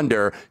the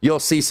under, you'll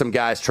see some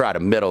guys try to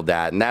middle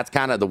that. And that's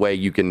kind of the way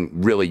you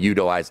can really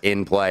utilize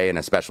in play and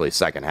especially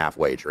second half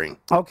wagering.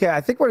 Okay,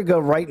 I think we're going to go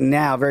right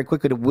now very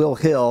quickly to Will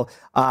Hill.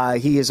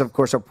 He is, of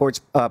course, our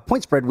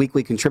Point Spread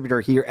Weekly contributor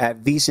here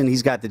at VSiN.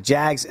 He's got the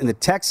Jags and the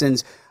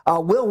Texans.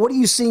 Will, what are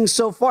you seeing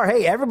so far?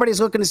 Hey, everybody's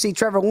looking to see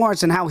Trevor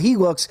Lawrence and how he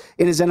looks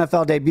in his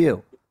NFL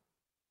debut.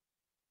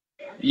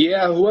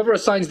 Yeah, whoever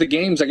assigns the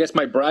games, I guess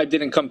my bribe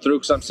didn't come through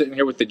because I'm sitting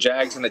here with the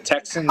Jags and the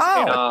Texans.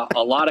 And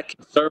a lot of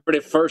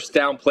conservative first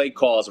down play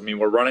calls. I mean,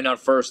 we're running on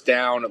first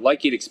down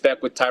like you'd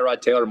expect with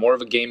Tyrod Taylor, more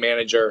of a game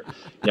manager.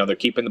 They're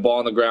keeping the ball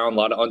on the ground, a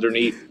lot of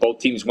underneath. Both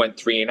teams went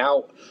 3 and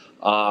out.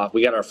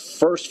 We got our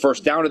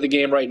first down of the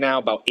game right now,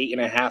 about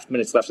 8.5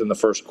 minutes left in the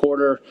first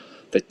quarter.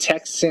 The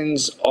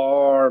Texans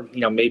are,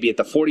 maybe at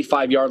the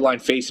 45-yard line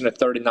facing a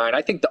 39.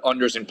 I think the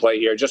under's in play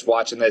here. Just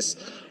watching this,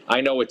 I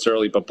know it's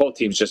early, but both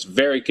teams just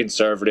very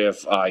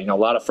conservative. A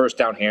lot of first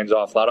down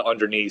handoff, a lot of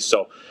underneath.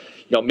 So,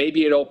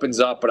 maybe it opens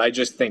up, but I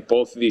just think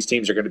both of these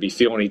teams are going to be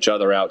feeling each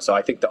other out. So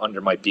I think the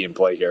under might be in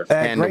play here.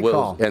 And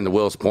the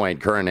Will's point,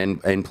 current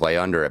in play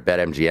under at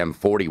BetMGM,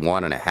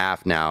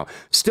 41.5 now.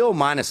 Still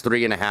minus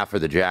 3.5 for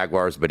the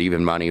Jaguars, but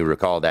even money.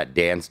 Recall that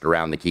danced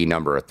around the key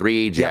number of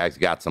 3. Jags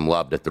got some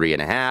love to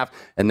 3.5.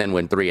 And then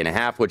when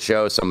 3.5 would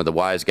show, some of the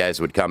wise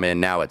guys would come in.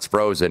 Now it's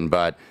frozen,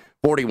 but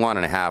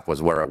 41.5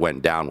 was where it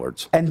went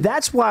downwards. And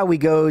that's why we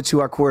go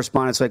to our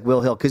correspondents like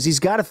Will Hill, because he's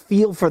got a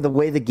feel for the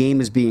way the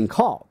game is being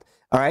called.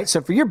 All right,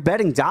 so for your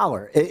betting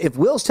dollar, if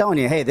Will's telling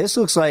you, hey, this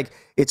looks like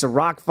it's a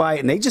rock fight,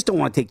 and they just don't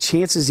want to take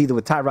chances either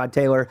with Tyrod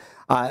Taylor,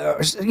 or,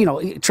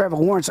 Trevor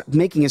Lawrence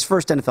making his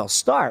first NFL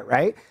start,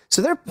 right?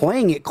 So they're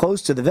playing it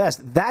close to the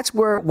vest. That's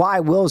why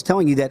Will is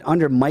telling you that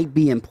under might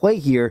be in play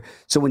here.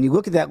 So when you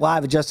look at that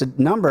live adjusted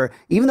number,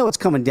 even though it's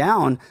coming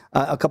down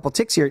a couple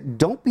ticks here,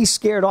 don't be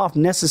scared off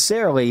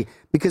necessarily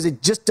because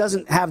it just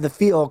doesn't have the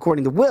feel,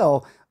 according to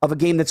Will, of a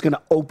game that's going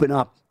to open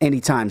up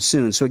anytime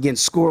soon. So again,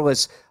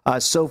 scoreless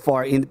so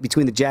far in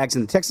between the Jags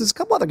and the Texans. A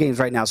couple other games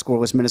right now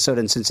scoreless: Minnesota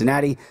and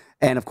Cincinnati,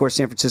 and of course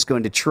San Francisco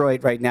and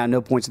Detroit right now. No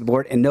points on the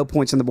board, and no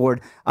points on the board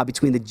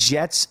between the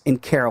Jets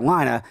and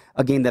Carolina.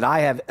 A game that I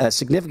have a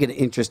significant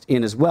interest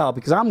in as well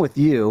because I'm with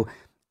you.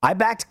 I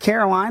backed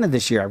Carolina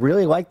this year. I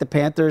really like the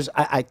Panthers.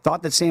 I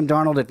thought that Sam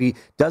Darnold, if he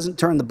doesn't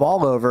turn the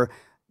ball over,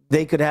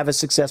 they could have a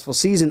successful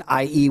season,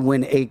 i.e.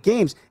 win 8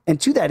 games.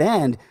 And to that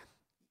end,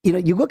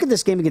 you look at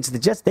this game against the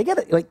Jets, they got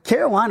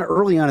Carolina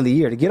early on in the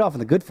year to get off on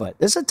the good foot.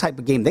 This is a type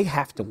of game they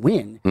have to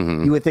win.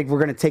 Mm-hmm. You would think we're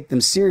going to take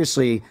them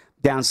seriously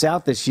down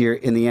south this year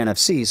in the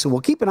NFC. So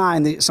we'll keep an eye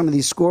on some of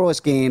these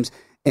scoreless games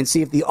and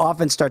see if the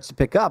offense starts to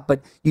pick up.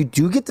 But you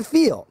do get the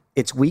feel.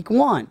 It's week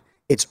 1.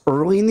 It's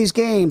early in these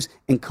games,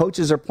 and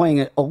coaches are playing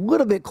it a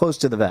little bit close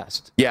to the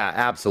vest. Yeah,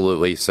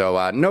 absolutely.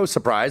 So no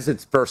surprise,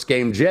 it's first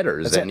game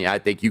jitters. And I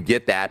think you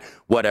get that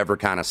whatever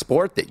kind of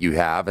sport that you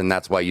have, and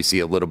that's why you see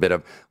a little bit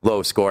of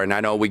low score. And I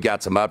know we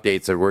got some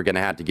updates that we're going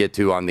to have to get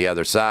to on the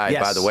other side.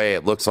 Yes. By the way,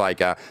 it looks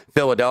like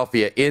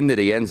Philadelphia into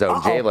the end zone.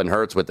 Jalen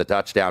Hurts with the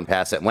touchdown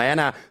pass.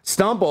 Atlanta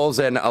stumbles,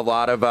 and a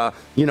lot of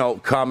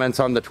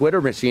comments on the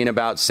Twitter machine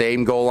about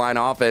same goal line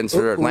offense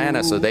for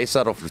Atlanta. So they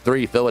settle for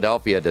 3.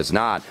 Philadelphia does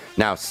not.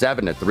 Now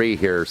 7-3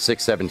 here,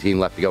 6:17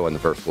 left to go in the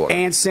first quarter.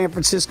 And San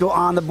Francisco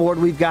on the board.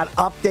 We've got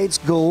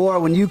updates galore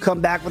when you come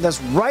back with us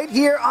right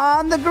here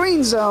on the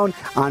Green Zone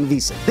on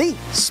VSiN, the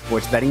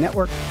Sports Betting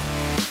Network.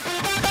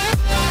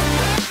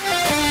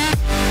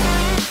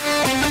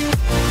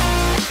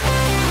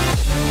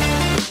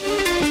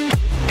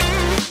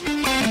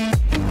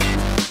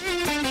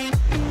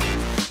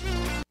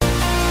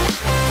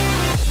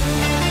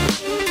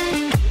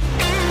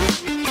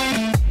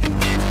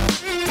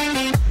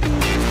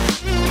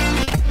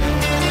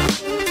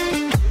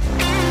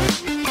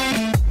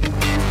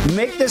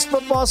 this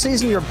football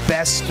season your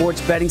best sports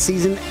betting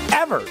season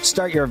ever.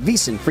 Start your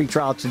VSiN free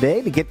trial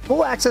today to get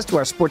full access to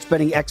our sports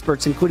betting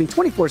experts, including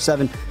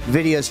 24/7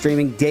 video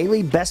streaming,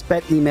 daily best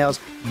bet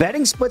emails,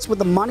 betting splits with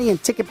the money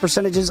and ticket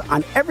percentages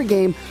on every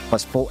game,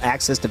 plus full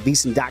access to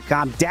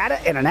VSiN.com data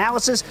and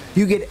analysis.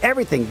 You get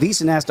everything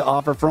VSiN has to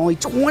offer for only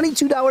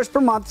 $22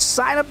 per month.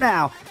 Sign up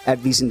now at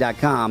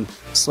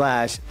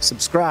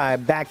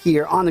VSiN.com/subscribe. Back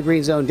here on the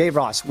Green Zone, Dave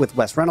Ross with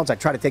Wes Reynolds. I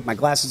try to take my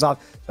glasses off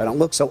so I don't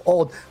look so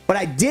old, but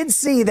I did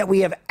see that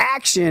we have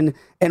action,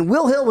 and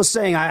Will Hill was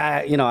saying,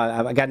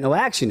 I got no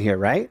action here,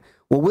 right?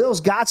 Well, Will's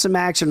got some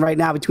action right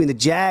now between the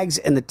Jags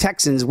and the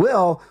Texans.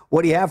 Will,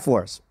 what do you have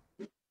for us?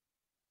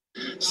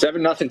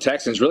 7-0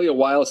 Texans. Really a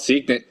wild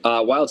sequence.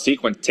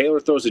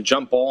 Taylor throws a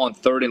jump ball on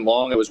 3rd and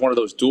long. It was one of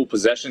those dual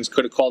possessions.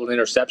 Could have called an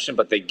interception,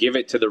 but they give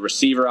it to the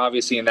receiver,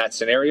 obviously, in that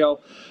scenario.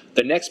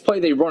 The next play,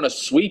 they run a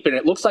sweep, and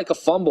it looks like a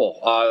fumble.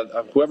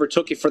 Whoever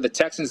took it for the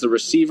Texans, the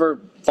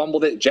receiver,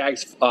 fumbled it.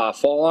 Jags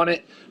fall on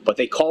it, but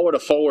they call it a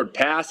forward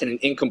pass and an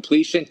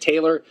incompletion.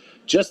 Taylor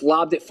just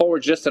lobbed it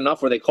forward just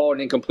enough where they call it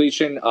an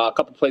incompletion. A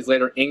couple plays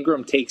later,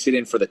 Ingram takes it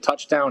in for the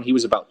touchdown. He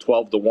was about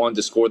 12-1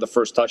 to score the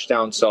first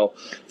touchdown. So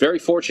very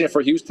fortunate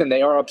for Houston.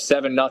 They are up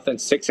 7-0,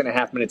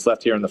 6.5 minutes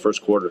left here in the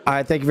first quarter. All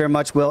right, thank you very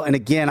much, Will. And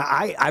again,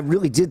 I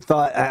really did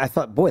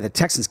thought, boy, the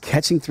Texans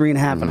catching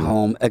 3.5 at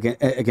home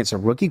against a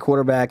rookie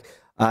quarterback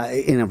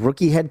and a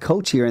rookie head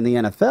coach here in the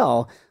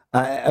NFL.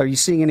 Are you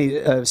seeing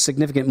any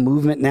significant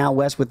movement now,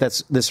 Wes, with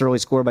this early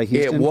score by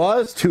Houston? It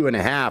was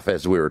 2.5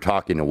 as we were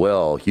talking to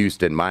Will.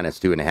 Houston minus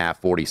 2.5,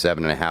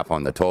 47.5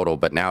 on the total.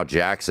 But now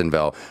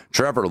Jacksonville,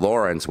 Trevor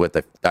Lawrence with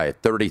a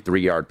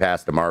 33-yard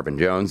pass to Marvin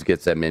Jones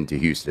gets them into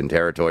Houston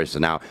territory. So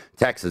now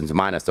Texans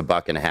minus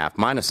 $1.50,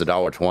 minus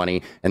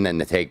 $1.20, and then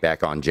the take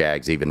back on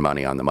Jags, even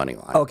money on the money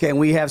line. Okay, and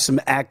we have some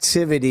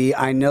activity.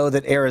 I know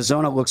that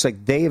Arizona looks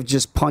like they have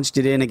just punched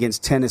it in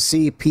against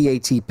Tennessee,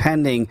 PAT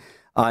pending.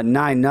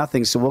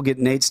 9-0. So we'll get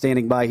Nate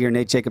standing by here,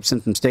 Nate Jacobson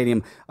from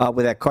Stadium,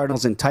 with that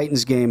Cardinals and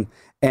Titans game.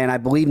 And I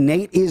believe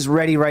Nate is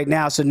ready right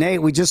now. So,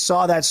 Nate, we just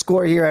saw that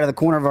score here out of the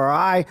corner of our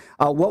eye.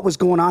 What was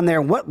going on there,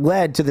 and what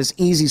led to this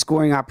easy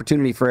scoring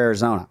opportunity for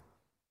Arizona?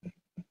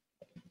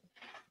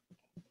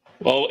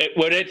 Well,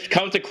 when it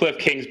comes to Cliff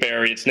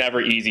Kingsbury, it's never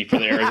easy for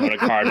the Arizona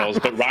Cardinals.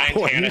 But Ryan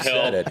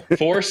Tannehill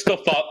forced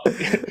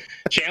the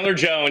Chandler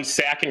Jones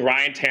sacking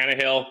Ryan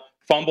Tannehill,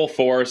 fumble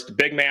forced.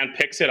 Big man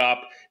picks it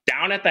up.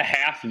 Down at the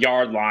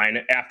half-yard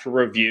line after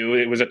review,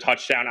 it was a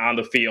touchdown on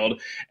the field.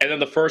 And then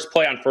the first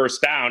play on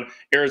first down,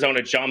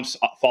 Arizona jumps,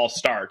 false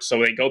start. So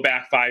they go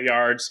back 5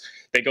 yards.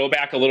 They go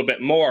back a little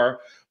bit more.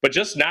 But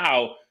just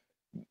now,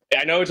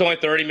 I know it's only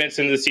 30 minutes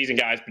into the season,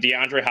 guys, but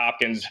DeAndre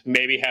Hopkins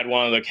maybe had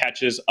one of the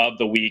catches of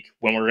the week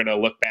when we're going to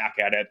look back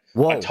at it.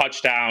 Whoa. A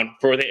touchdown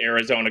for the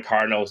Arizona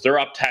Cardinals. They're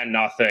up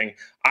 10-0.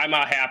 I'm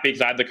not happy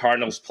because I had the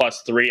Cardinals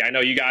 +3. I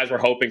know you guys were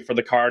hoping for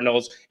the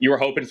Cardinals. You were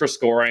hoping for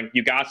scoring.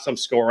 You got some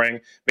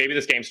scoring. Maybe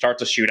this game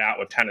starts a shootout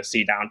with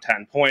Tennessee down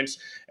 10 points.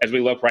 As we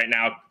look right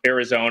now,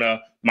 Arizona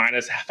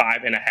minus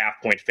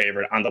 5.5-point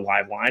favorite on the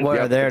live line.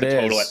 Well, there it is.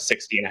 Total at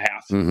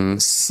 60.5.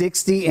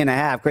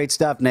 60.5. Great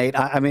stuff, Nate.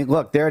 I mean,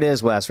 look, there it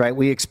is, Wes, right?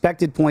 We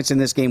expected points in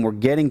this game. We're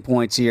getting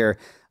points here.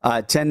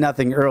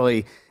 10-0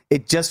 early.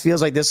 It just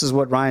feels like this is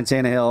what Ryan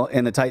Tannehill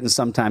and the Titans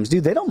sometimes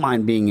do. They don't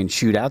mind being in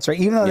shootouts, right?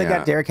 Even though they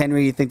got Derrick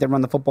Henry, you think they run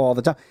the football all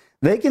the time.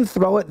 They can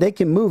throw it, they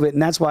can move it,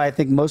 and that's why I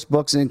think most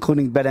books,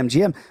 including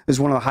BetMGM, is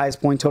one of the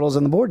highest point totals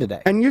on the board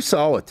today. And you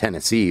saw with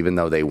Tennessee, even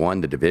though they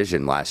won the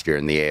division last year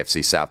in the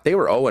AFC South, they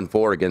were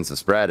 0-4 against the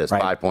spread as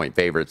 5-point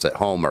favorites at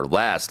home or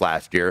less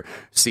last year.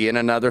 Seeing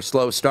another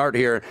slow start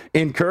here.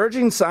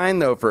 Encouraging sign,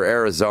 though, for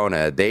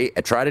Arizona. They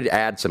try to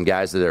add some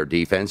guys to their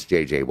defense.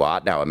 J.J.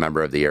 Watt, now a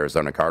member of the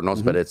Arizona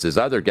Cardinals, but it's his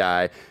other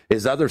guy,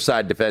 his other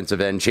side defensive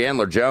end,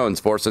 Chandler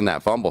Jones, forcing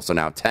that fumble. So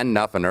now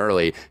 10-0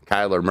 early.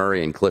 Kyler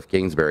Murray and Cliff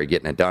Kingsbury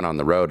getting it done on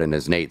the road. And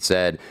as Nate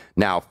said,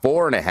 now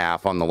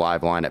 4.5 on the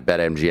live line at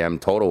BetMGM,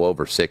 total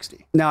over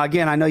 60. Now,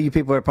 again, I know you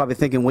people are probably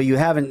thinking, well, you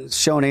haven't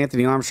shown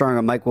Anthony Armstrong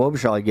or Mike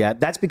Wobschall yet.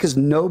 That's because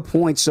no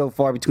points so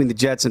far between the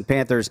Jets and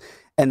Panthers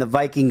and the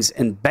Vikings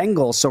and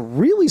Bengals. So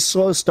really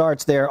slow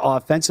starts there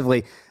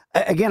offensively.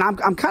 Again,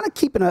 I'm kind of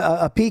keeping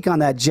a peek on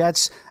that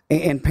Jets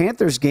and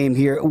Panthers game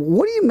here.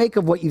 What do you make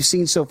of what you've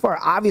seen so far?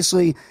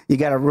 Obviously, you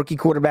got a rookie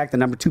quarterback, the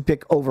number 2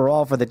 pick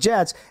overall for the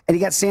Jets, and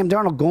you got Sam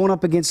Darnold going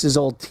up against his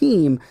old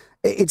team.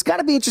 It's got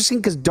to be interesting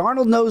because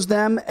Darnold knows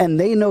them and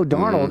they know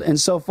Darnold. And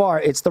so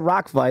far, it's the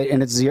rock fight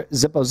and it's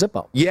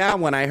Zippo. Yeah,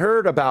 when I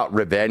heard about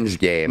revenge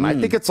game, I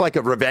think it's like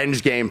a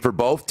revenge game for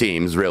both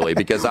teams, really,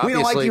 because obviously,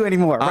 we don't like you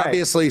anymore.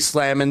 Obviously,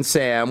 Slammin'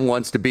 Sam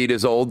wants to beat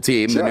his old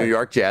team, the New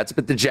York Jets,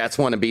 but the Jets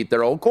want to beat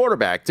their old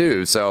quarterback,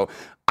 too. So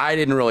I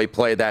didn't really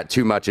play that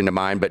too much into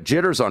mine, but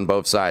jitters on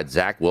both sides.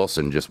 Zach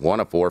Wilson just 1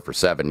 of 4 for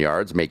 7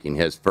 yards, making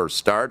his first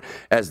start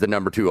as the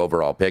number 2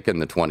 overall pick in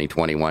the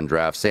 2021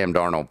 draft. Sam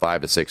Darnold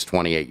 5 of 6,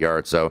 28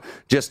 yards. So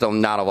just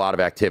not a lot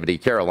of activity.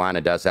 Carolina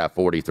does have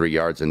 43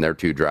 yards in their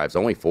 2 drives,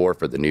 only 4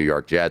 for the New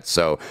York Jets.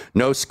 So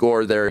no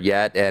score there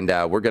yet, and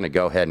we're going to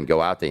go ahead and go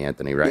out to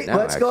Anthony right now.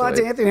 Let's go out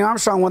to Anthony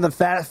Armstrong, one of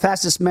the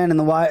fastest men in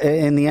the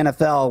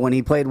NFL when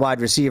he played wide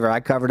receiver.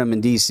 I covered him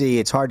in D.C.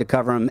 It's hard to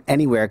cover him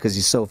anywhere because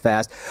he's so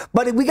fast.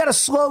 But we got a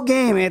slow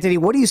game, Anthony.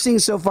 What are you seeing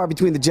so far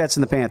between the Jets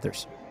and the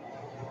Panthers?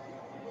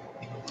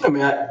 I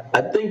mean,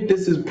 I think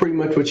this is pretty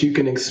much what you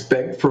can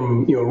expect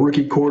from,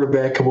 rookie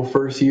quarterback, couple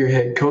first-year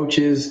head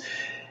coaches.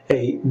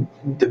 Hey,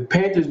 the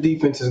Panthers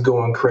defense is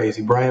going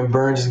crazy. Brian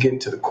Burns is getting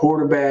to the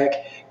quarterback,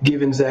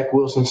 giving Zach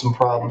Wilson some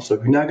problems. So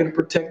if you're not going to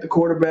protect the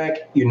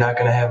quarterback, you're not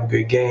going to have a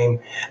good game.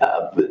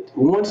 But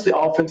once the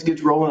offense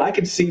gets rolling, I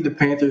could see the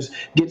Panthers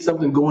get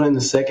something going in the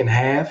second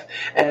half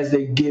as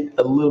they get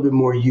a little bit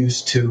more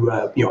used to,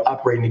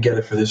 operating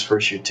together for this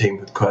first-year team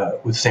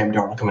with Sam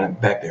Darnold coming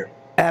back there.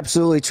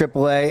 Absolutely,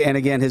 AAA. And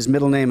again, his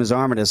middle name is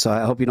Armitage, so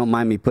I hope you don't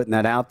mind me putting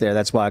that out there.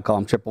 That's why I call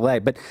him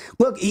AAA. But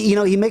look,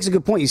 he makes a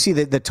good point. You see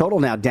the total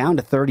now down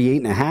to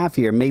 38.5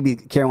 here. Maybe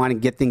Carolina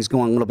can get things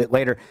going a little bit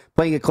later,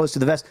 playing it close to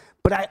the vest.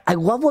 But I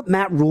love what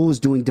Matt Rule is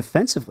doing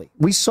defensively.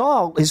 We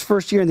saw his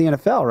first year in the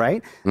NFL,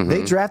 right? Mm-hmm.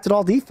 They drafted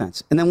all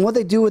defense. And then what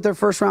they do with their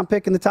first-round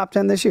pick in the top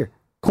 10 this year?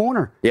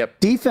 Corner. Yep.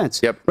 Defense.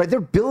 Yep. Right. They're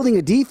building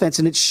a defense,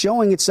 and it's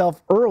showing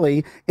itself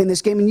early in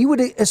this game. And you would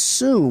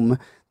assume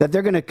that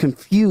they're going to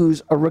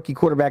confuse a rookie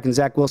quarterback in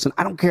Zach Wilson.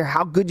 I don't care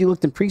how good you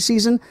looked in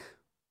preseason.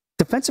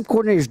 Defensive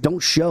coordinators don't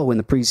show in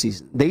the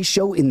preseason. They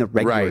show in the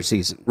regular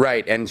season.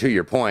 Right. And to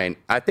your point,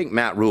 I think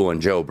Matt Rule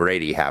and Joe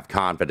Brady have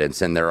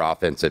confidence in their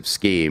offensive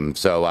scheme.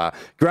 So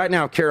right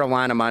now,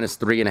 Carolina minus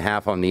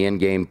 3.5 on the end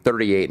game,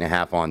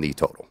 38.5 on the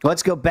total.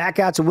 Let's go back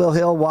out to Will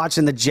Hill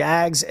watching the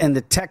Jags and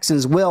the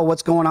Texans. Will,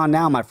 what's going on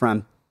now, my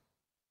friend?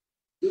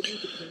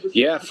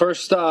 Yeah,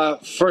 first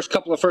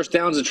couple of first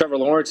downs in Trevor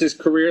Lawrence's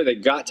career. They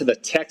got to the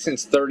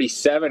Texans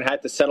 37,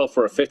 had to settle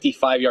for a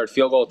 55-yard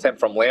field goal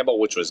attempt from Lambeau,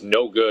 which was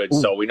no good.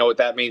 So we know what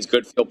that means.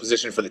 Good field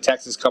position for the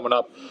Texans coming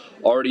up.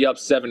 Already up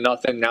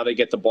 7-0. Now they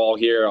get the ball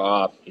here,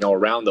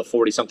 around the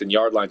 40-something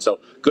yard line. So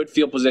good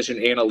field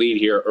position and a lead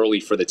here early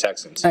for the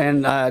Texans.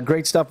 And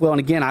great stuff, Will. And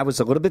again, I was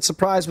a little bit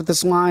surprised with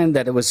this line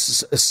that it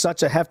was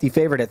such a hefty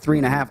favorite at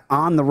 3.5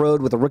 on the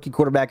road with a rookie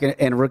quarterback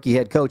and a rookie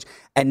head coach.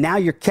 And now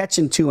you're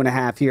catching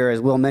 2.5 here,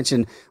 as Will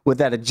mentioned, with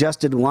that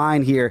adjusted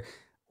line here.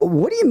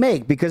 What do you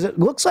make? Because it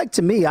looks like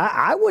to me,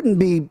 I wouldn't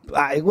be.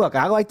 I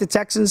like the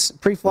Texans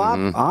pre-flop.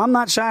 Mm-hmm. I'm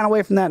not shying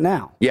away from that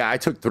now. Yeah, I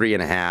took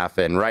 3.5,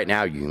 and right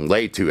now you can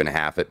lay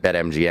 2.5 at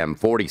BetMGM,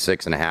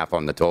 46.5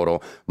 on the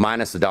total,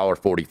 minus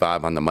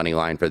 $1.45 on the money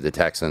line for the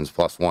Texans,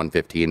 plus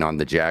 115 on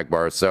the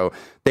Jaguars. So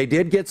they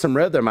did get some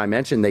rhythm. I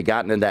mentioned they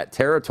got into that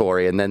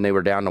territory, and then they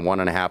were down to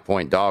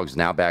 1.5-point dogs.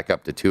 Now back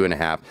up to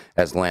 2.5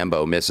 as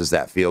Lambeau misses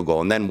that field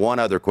goal. And then one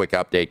other quick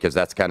update, because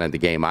that's kind of the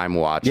game I'm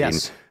watching.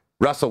 Yes.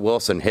 Russell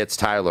Wilson hits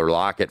Tyler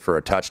Lockett for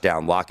a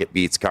touchdown. Lockett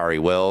beats Kari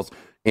Wills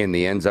in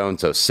the end zone.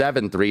 So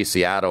 7-3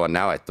 Seattle, and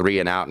now at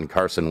 3-and-out in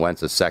Carson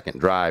Wentz's second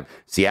drive.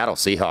 Seattle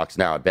Seahawks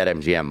now at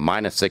BetMGM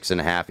minus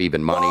 6.5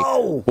 even money,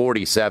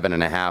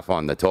 47.5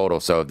 on the total.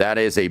 So that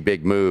is a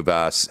big move.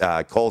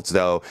 Colts,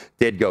 though,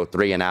 did go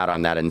 3-and-out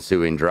on that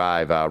ensuing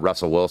drive.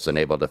 Russell Wilson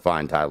able to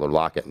find Tyler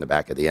Lockett in the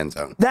back of the end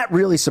zone. That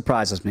really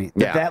surprises me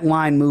that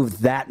line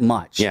moved that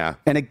much. Yeah.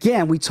 And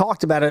again, we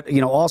talked about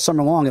it, all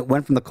summer long. It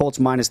went from the Colts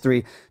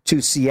 -3 to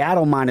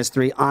Seattle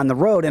 -3 on the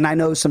road. And I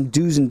know some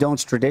do's and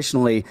don'ts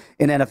traditionally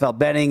in NFL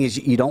betting is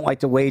you don't like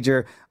to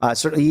wager,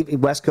 certainly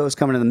West Coast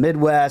coming to the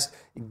Midwest,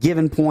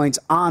 giving points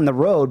on the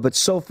road, but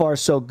so far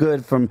so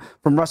good from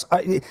Russ.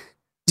 Do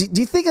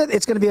you think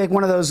it's going to be like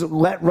one of those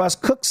let Russ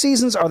cook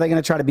seasons, or are they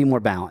going to try to be more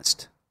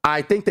balanced?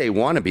 I think they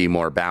want to be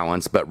more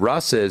balanced, but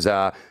Russ is,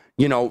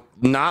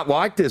 not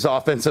liked his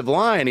offensive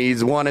line.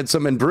 He's wanted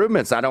some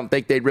improvements. I don't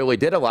think they really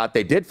did a lot.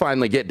 They did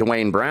finally get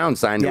Dwayne Brown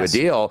signed to a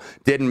deal.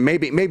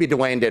 Maybe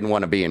Dwayne didn't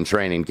want to be in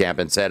training camp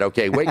and said,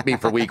 okay, wake me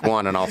for week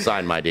 1 and I'll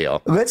sign my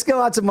deal. Let's go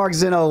out to Mark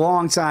Zinno,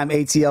 longtime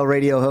ATL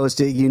radio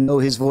host. You know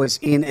his voice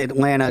in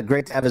Atlanta.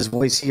 Great to have his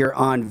voice here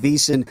on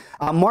VSiN.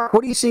 Mark,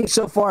 what are you seeing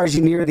so far as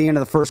you near the end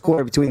of the first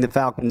quarter between the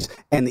Falcons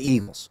and the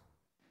Eagles?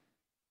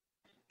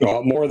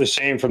 More of the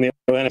same from the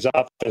Atlanta's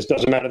offense.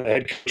 Doesn't matter the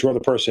head coach or the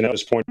personnel at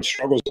this point.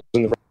 Struggles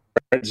in the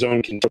red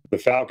zone can the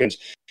Falcons.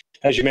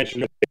 As you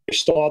mentioned, they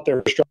stall out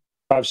their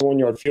drive,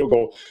 1-yard field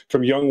goal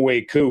from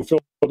Younghoe Koo.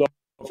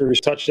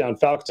 Philadelphia's touchdown.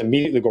 Falcons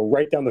immediately go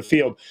right down the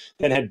field,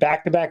 then had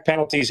back-to-back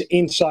penalties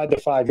inside the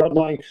 5-yard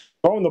line,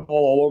 throwing the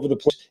ball all over the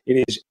place.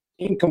 It is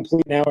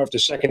incomplete now after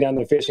second down.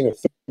 They're facing a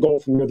field goal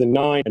from near the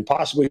 9 and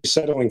possibly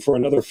settling for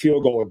another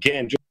field goal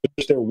again.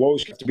 Just their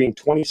woes after being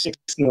 26th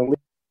in the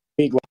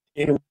league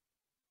in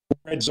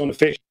red zone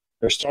official.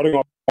 They're starting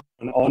off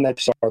on that.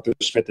 Arthur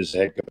Smith is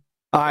head coach.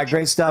 All right,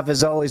 great stuff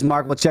as always,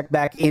 Mark. We'll check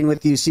back in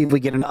with you, see if we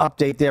get an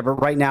update there. But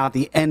right now, at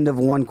the end of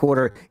one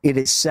quarter, it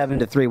is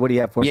 7-3. What do you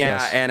have for us?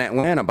 Yeah, and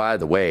Atlanta, by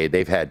the way,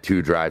 they've had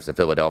 2 drives to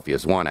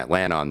Philadelphia's 1.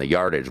 Atlanta on the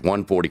yardage,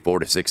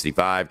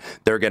 144-65.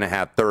 They're going to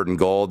have 3rd and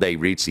goal. They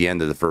reach the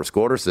end of the first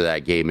quarter, so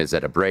that game is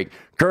at a break.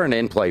 Current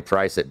in-play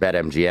price at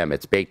BetMGM,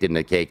 it's baked in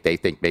the cake. They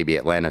think maybe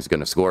Atlanta's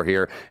going to score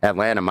here.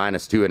 Atlanta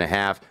minus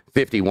 2.5.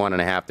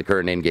 51.5 the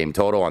current in-game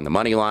total on the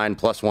money line,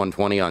 plus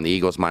 120 on the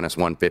Eagles, minus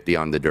 150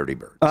 on the Dirty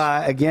Birds.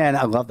 Again,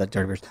 I love that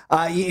Dirty Birds.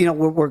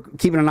 We're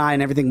keeping an eye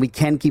on everything we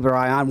can keep our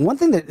eye on. One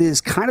thing that has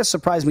kind of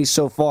surprised me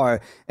so far,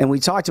 and we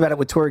talked about it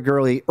with Tori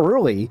Gurley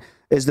early,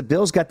 is the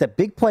Bills got that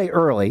big play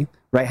early,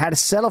 right? Had to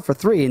settle for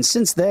 3, and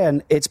since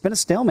then, it's been a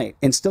stalemate,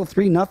 and still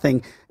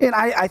 3-0. And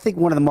I think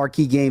one of the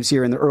marquee games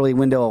here in the early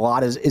window, a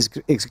lot is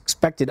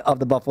expected of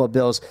the Buffalo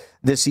Bills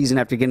this season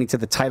after getting to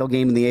the title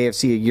game in the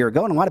AFC a year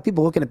ago. And a lot of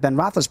people looking at Ben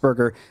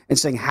Roethlisberger and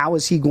saying, how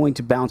is he going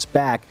to bounce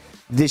back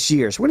this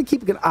year? So we're going to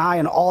keep an eye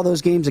on all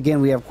those games.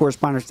 Again, we have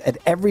correspondents at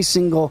every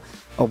single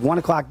 1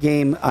 o'clock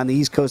game on the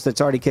East Coast that's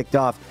already kicked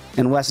off.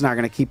 And Wes and I are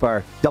going to keep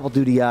our double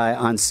duty eye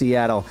on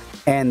Seattle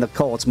and the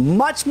Colts.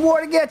 Much more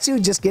to get to,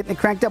 just getting it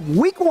cranked up.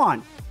 Week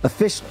 1,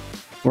 officially,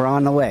 we're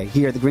on the way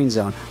here at the Green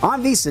Zone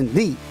on VSiN,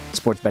 the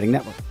Sports Betting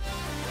Network.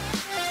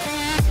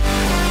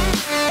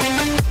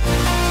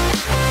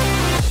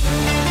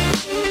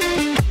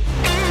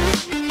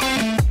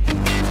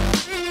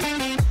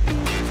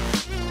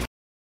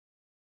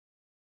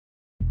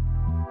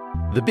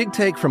 The Big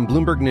Take from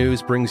Bloomberg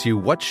News brings you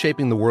what's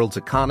shaping the world's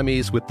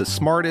economies with the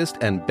smartest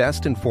and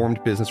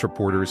best-informed business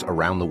reporters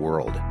around the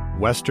world.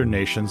 Western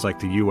nations like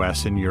the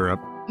U.S. and Europe.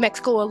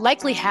 Mexico will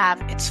likely have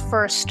its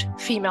first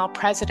female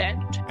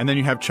president. And then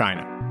you have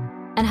China.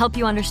 And help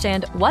you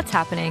understand what's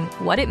happening,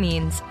 what it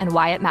means, and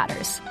why it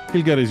matters.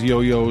 He'll get his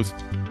yo-yos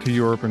to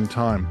Europe in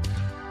time.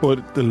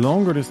 But the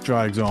longer this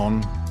drags on,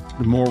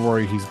 the more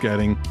worried he's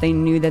getting. They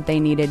knew that they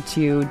needed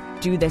to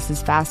do this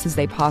as fast as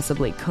they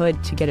possibly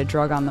could to get a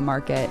drug on the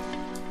market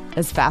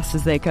as fast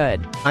as they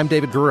could. I'm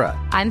David Gura.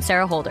 I'm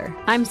Sarah Holder.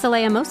 I'm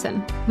Saleha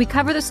Mohsin. We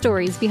cover the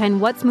stories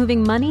behind what's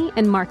moving money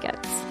and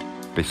markets.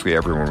 Basically,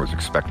 everyone was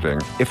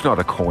expecting, if not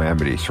a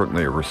calamity,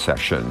 certainly a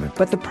recession.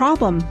 But the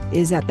problem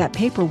is that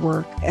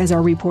paperwork, as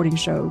our reporting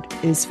showed,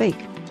 is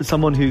fake. As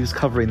someone who's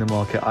covering the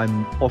market,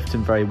 I'm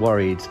often very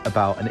worried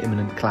about an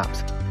imminent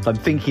collapse. I'm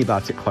thinking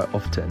about it quite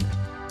often.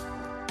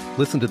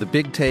 Listen to The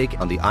Big Take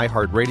on the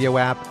iHeartRadio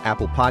app,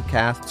 Apple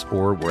Podcasts,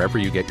 or wherever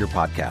you get your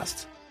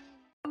podcasts.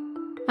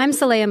 I'm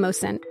Saleha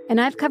Mohsin,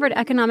 and I've covered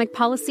economic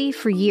policy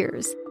for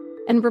years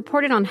and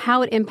reported on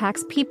how it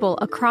impacts people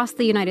across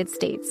the United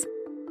States.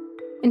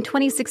 In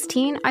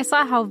 2016, I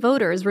saw how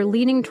voters were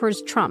leaning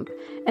towards Trump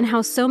and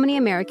how so many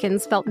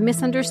Americans felt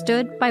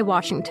misunderstood by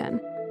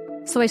Washington.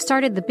 So I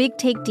started The Big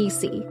Take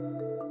DC.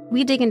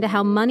 We dig into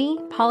how money,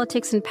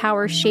 politics, and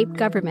power shape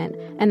government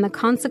and the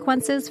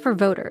consequences for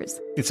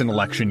voters. It's an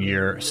election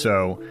year,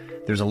 so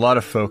there's a lot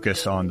of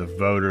focus on the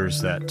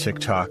voters that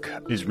TikTok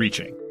is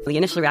reaching. The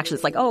initial reaction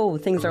is like, oh,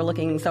 things are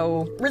looking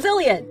so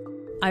resilient.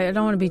 I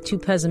don't want to be too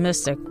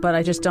pessimistic, but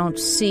I just don't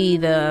see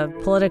the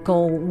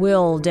political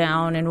will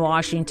down in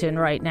Washington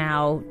right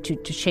now to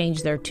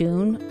change their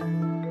tune.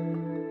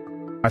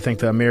 I think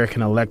the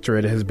American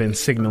electorate has been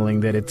signaling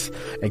that it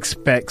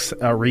expects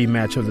a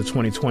rematch of the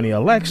 2020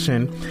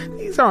 election.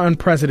 These are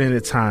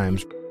unprecedented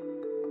times.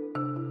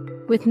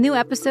 With new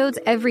episodes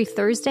every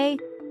Thursday,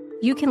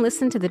 you can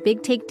listen to The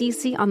Big Take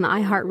DC on the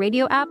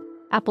iHeartRadio app,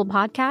 Apple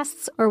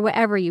Podcasts, or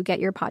wherever you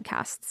get your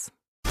podcasts.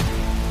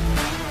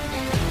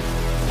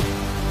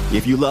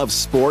 If you love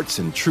sports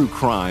and true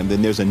crime,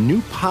 then there's a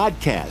new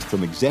podcast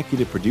from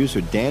executive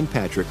producer Dan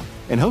Patrick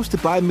and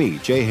hosted by me,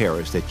 Jay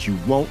Harris, that you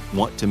won't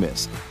want to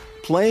miss.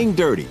 Playing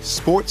Dirty: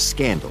 Sports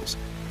Scandals.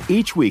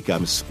 Each week,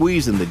 I'm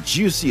squeezing the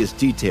juiciest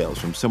details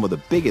from some of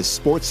the biggest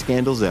sports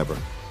scandals ever.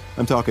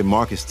 I'm talking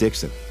Marcus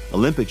Dixon,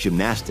 Olympic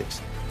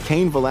gymnastics,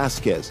 Cain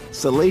Velasquez,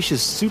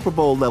 salacious Super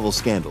Bowl-level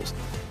scandals.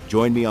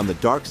 Join me on the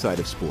dark side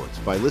of sports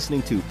by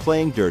listening to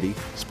Playing Dirty: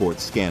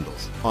 Sports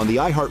Scandals on the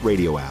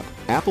iHeartRadio app,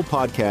 Apple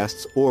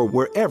Podcasts, or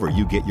wherever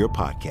you get your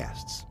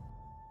podcasts.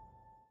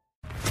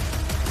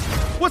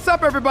 What's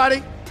up,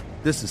 everybody?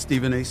 This is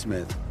Stephen A.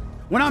 Smith.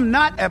 When I'm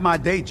not at my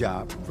day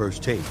job,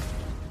 First Take,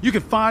 you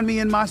can find me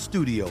in my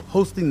studio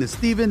hosting the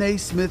Stephen A.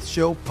 Smith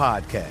Show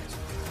podcast.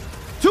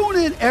 Tune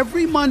in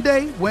every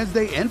Monday,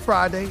 Wednesday, and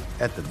Friday,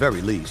 at the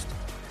very least,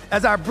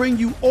 as I bring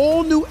you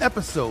all new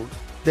episodes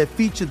that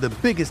feature the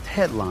biggest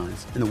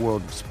headlines in the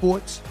world of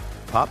sports,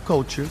 pop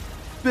culture,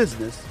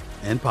 business,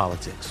 and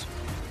politics.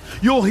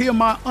 You'll hear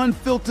my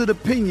unfiltered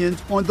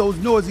opinions on those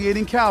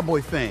nauseating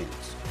Cowboy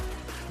fans,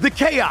 the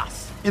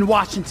chaos in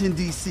Washington,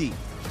 D.C.,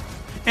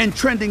 and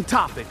trending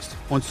topics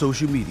on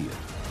social media,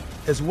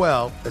 as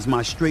well as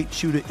my straight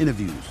shooter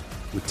interviews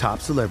with top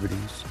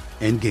celebrities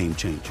and game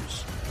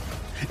changers.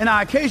 And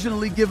I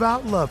occasionally give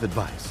out love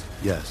advice.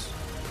 Yes,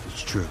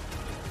 it's true.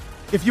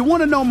 If you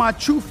want to know my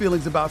true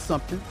feelings about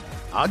something,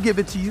 I'll give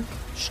it to you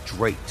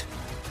straight.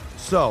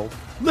 So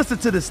listen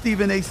to the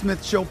Stephen A.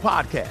 Smith Show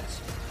podcast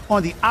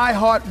on the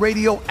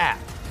iHeartRadio app,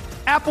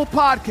 Apple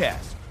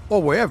Podcasts,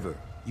 or wherever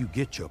you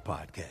get your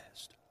podcast.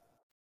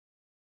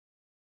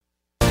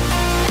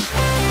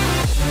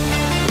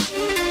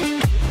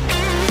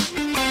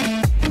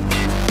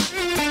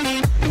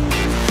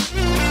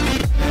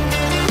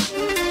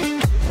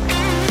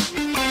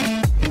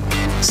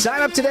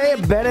 Sign up today at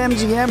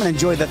BetMGM and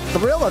enjoy the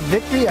thrill of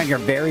victory on your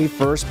very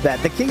first bet.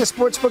 The King of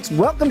Sportsbooks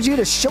welcomes you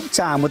to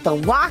Showtime with the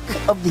Lock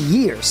of the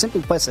Year.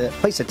 Simply place a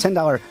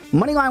 $10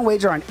 moneyline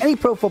wager on any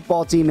pro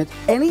football team. If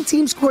any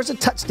team scores a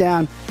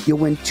touchdown, you'll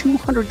win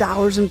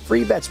 $200 in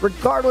free bets,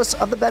 regardless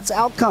of the bet's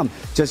outcome.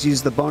 Just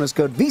use the bonus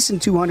code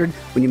VEASAN200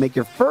 when you make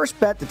your first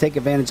bet to take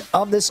advantage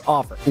of this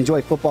offer.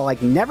 Enjoy football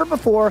like never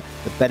before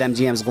with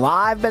BetMGM's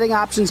live betting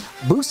options,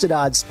 boosted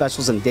odds,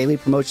 specials, and daily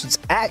promotions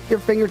at your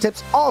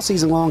fingertips all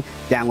season long.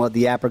 Download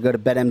the app or go to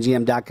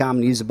BetMGM.com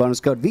and use the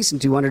bonus code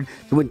VEASAN200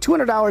 to win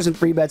 $200 in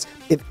free bets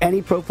if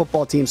any pro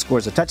football team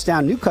scores a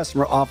touchdown. New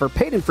customer offer,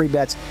 paid in free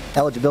bets.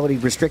 Eligibility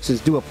restrictions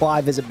do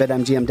apply. Visit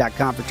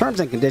BetMGM.com for terms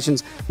and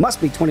conditions.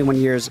 Must be 21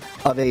 years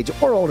of age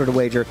or older to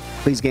wager.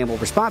 Please gamble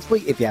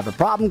responsibly. If you have a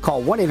problem,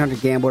 call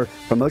 1-800-GAMBLER.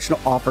 Promotional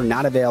offer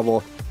not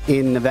available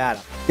in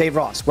Nevada. Dave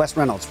Ross, Wes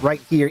Reynolds,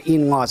 right here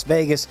in Las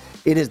Vegas.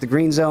 It is the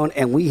Green Zone,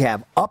 and we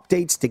have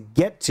updates to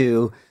get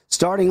to.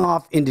 Starting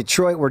off in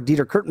Detroit, where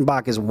Dieter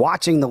Kurtenbach is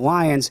watching the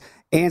Lions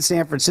and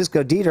San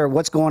Francisco. Dieter,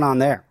 what's going on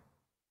there?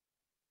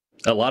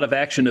 A lot of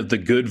action of the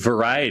good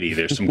variety.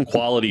 There's some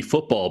quality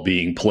football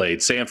being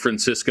played. San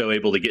Francisco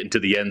able to get into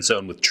the end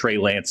zone with Trey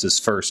Lance's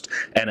first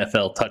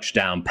NFL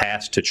touchdown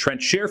pass to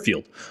Trent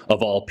Sherfield,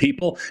 of all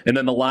people. And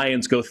then the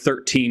Lions go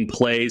 13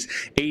 plays,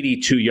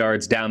 82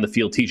 yards down the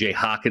field. TJ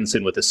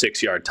Hawkinson with a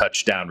 6-yard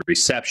touchdown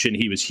reception.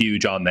 He was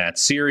huge on that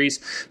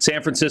series.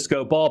 San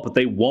Francisco ball, but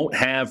they won't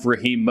have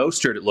Raheem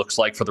Mostert, it looks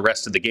like, for the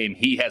rest of the game.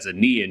 He has a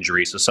knee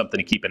injury, so something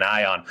to keep an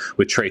eye on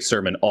with Trey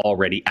Sermon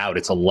already out.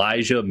 It's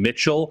Elijah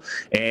Mitchell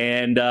and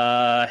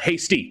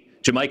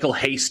JaMycal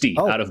Hasty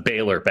out of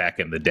Baylor back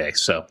in the day.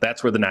 So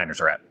that's where the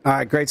Niners are at. All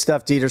right, great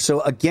stuff, Dieter.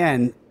 So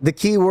again, the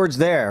key words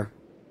there,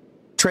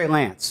 Trey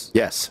Lance.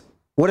 Yes.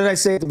 What did I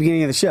say at the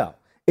beginning of the show?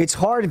 It's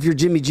hard if you're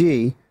Jimmy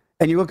G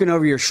and you're looking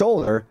over your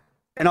shoulder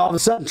and all of a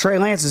sudden Trey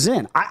Lance is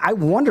in. I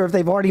wonder if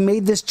they've already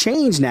made this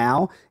change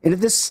now and if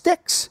this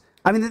sticks.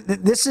 I mean,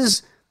 this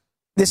is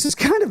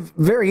kind of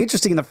very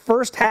interesting in the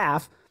first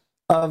half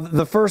of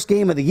the first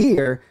game of the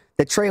year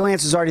that Trey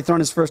Lance has already thrown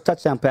his first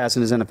touchdown pass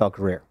in his NFL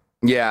career.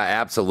 Yeah,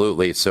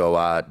 absolutely. So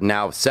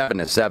now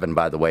 7-7,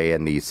 by the way,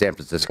 in the San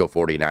Francisco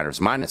 49ers,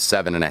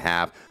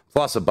 -7.5,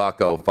 plus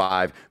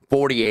 $1.05,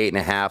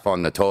 48.5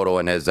 on the total.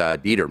 And as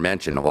Dieter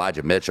mentioned,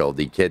 Elijah Mitchell,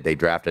 the kid they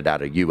drafted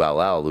out of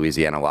ULL,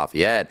 Louisiana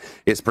Lafayette,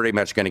 is pretty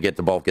much going to get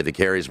the bulk of the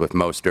carries with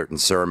Mostert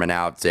and Sermon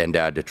out. And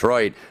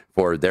Detroit,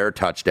 for their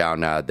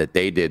touchdown that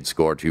they did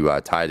score to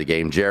tie the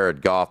game.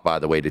 Jared Goff, by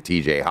the way, to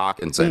TJ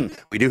Hawkinson.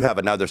 We do have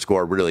another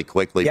score really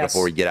quickly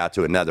before we get out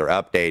to another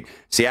update.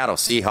 Seattle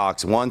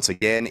Seahawks once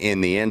again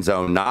in the end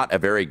zone. Not a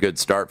very good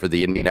start for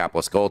the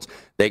Indianapolis Colts.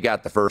 They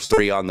got the first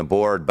 3 on the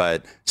board,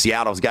 but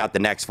Seattle's got the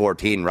next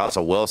 14.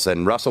 Russell Wilson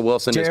is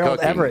cooking. Gerald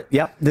Everett,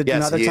 yes,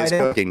 he is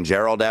cooking.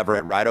 Gerald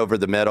Everett right over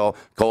the middle.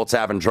 Colts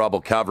having trouble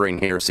covering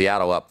here.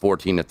 Seattle up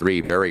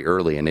 14-3 very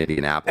early in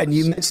Indianapolis. And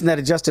you mentioned that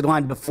adjusted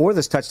line before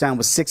this touchdown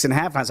was 6.5.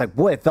 I was like,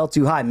 boy, it felt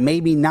too high.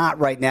 Maybe not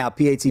right now.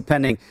 PAT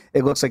pending.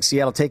 It looks like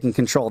Seattle taking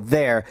control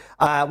there.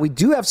 We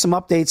do have some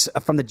updates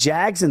from the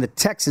Jags and the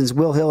Texans.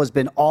 Will Hill has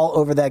been all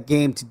over that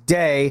game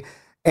today.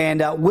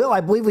 And Will,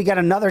 I believe we got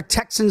another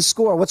Texans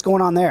score. What's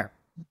going on there?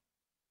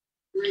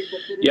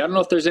 Yeah, I don't know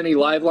if there's any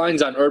live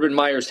lines on Urban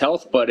Meyer's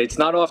health, but it's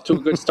not off to a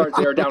good start.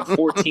 They are down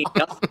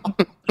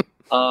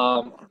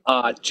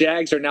 14-0.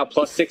 Jags are now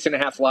plus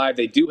 6.5 live.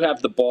 They do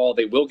have the ball.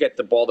 They will get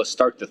the ball to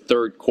start the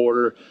third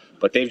quarter,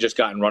 but they've just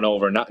gotten run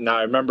over. Now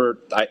I remember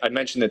I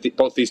mentioned that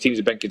both these teams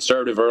have been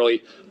conservative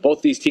early.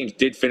 Both these teams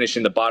did finish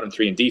in the bottom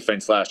 3 in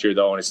defense last year,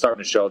 though, and it's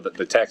starting to show that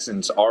the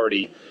Texans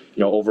already,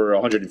 over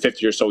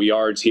 150 or so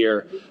yards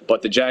here.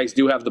 But the Jags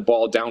do have the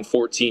ball down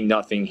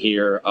 14-0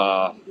 here.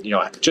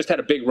 Just had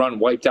a big run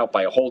wiped out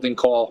by a holding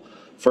call.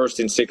 1st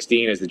and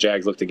 16 as the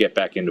Jags look to get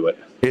back into it.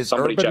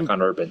 Somebody check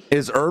on Urban.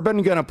 Is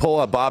Urban going to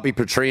pull a Bobby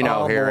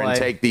Petrino and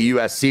take the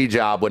USC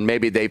job when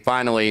maybe they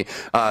finally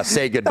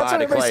say goodbye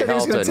to Clay Helton? That's what everybody said he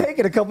was going to take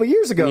it a couple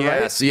years ago,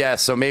 right?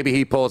 Yes. So maybe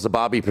he pulls a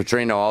Bobby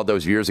Petrino all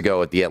those years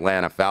ago at the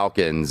Atlanta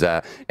Falcons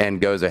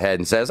and goes ahead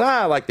and says,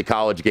 I like the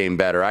college game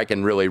better. I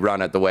can really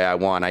run it the way I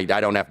want. I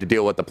don't have to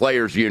deal with the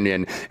players'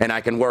 union, and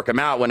I can work them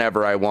out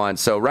whenever I want.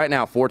 So right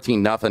now,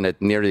 14-0 at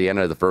near the end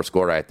of the first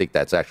quarter. I think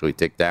that's actually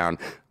ticked down.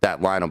 That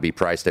line will be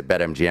priced at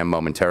BetMGM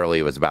momentarily.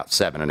 It was about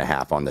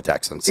 7.5 on the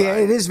Texans side. Yeah,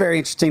 it is very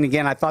interesting.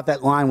 Again, I thought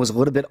that line was a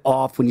little bit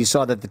off when you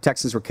saw that the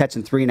Texans were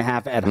catching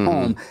 3.5 at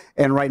home.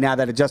 And right now,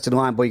 that adjusted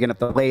line, boy, you're going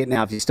to have to lay it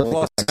now if you still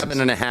plus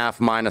 7.5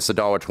 minus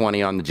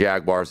 $1.20 on the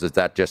Jaguars as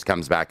that just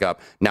comes back up.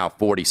 Now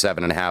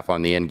 47.5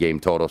 on the in-game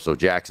total. So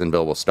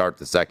Jacksonville will start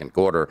the second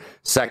quarter,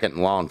 second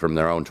and long from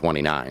their own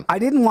 29. I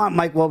didn't want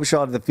Mike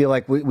Wobschall to feel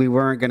like we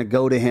weren't going to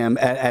go to him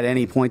at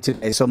any point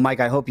today. So, Mike,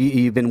 I hope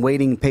you've been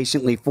waiting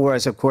patiently for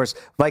us. Of course,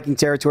 Viking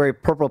territory,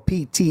 Purple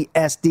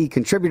PTSD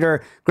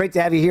contributor. Great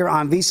to have you here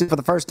on VSiN for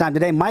the first time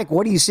today. Mike,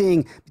 what are you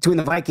seeing between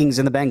the Vikings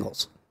and the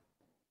Bengals?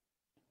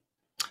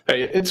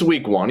 Hey, it's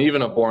week one.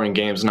 Even a boring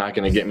game's not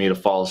going to get me to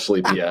fall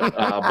asleep yet.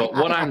 But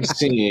what I'm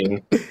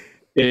seeing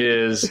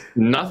is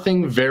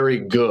nothing very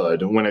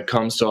good when it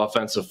comes to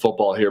offensive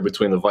football here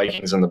between the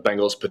Vikings and the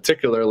Bengals,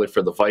 particularly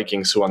for the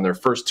Vikings, who on their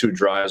first 2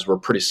 drives were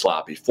pretty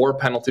sloppy. 4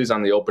 penalties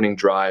on the opening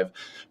drive.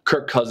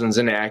 Kirk Cousins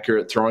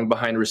inaccurate, throwing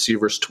behind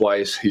receivers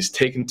twice. He's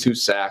taken 2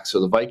 sacks. So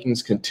the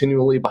Vikings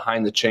continually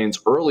behind the chains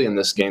early in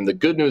this game. The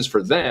good news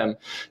for them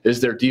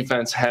is their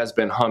defense has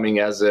been humming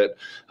as it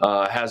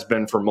has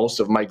been for most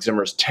of Mike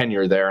Zimmer's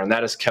tenure there, and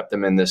that has kept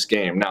them in this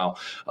game. Now,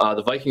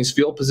 the Vikings'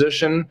 field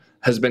position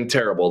has been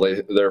terrible.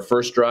 Their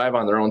first drive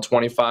on their own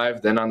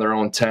 25, then on their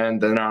own 10,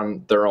 then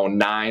on their own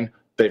 9.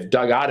 They've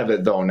dug out of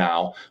it, though,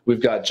 now.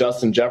 We've got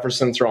Justin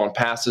Jefferson throwing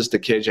passes to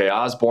KJ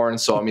Osborne.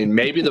 So, I mean,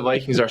 maybe the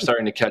Vikings are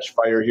starting to catch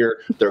fire here.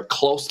 They're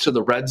close to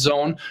the red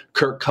zone.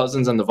 Kirk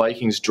Cousins and the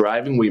Vikings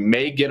driving. We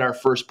may get our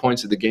first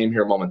points of the game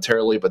here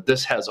momentarily, but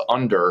this has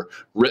under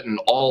written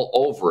all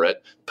over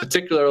it,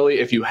 particularly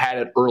if you had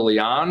it early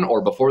on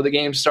or before the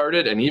game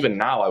started. And even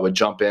now, I would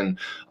jump in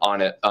on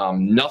it.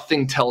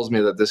 Nothing tells me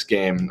that this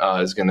game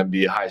is going to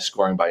be high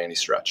scoring by any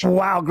stretch.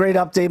 Wow, great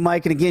update,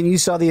 Mike. And again, you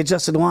saw the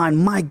adjusted line.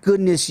 My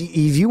goodness,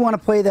 if you want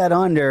to play that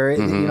under,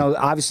 you know,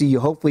 obviously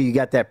hopefully you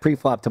got that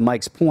pre-flop to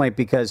Mike's point,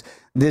 because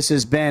this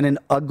has been an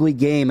ugly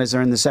game as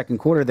they're in the second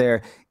quarter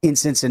there in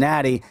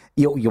Cincinnati.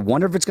 You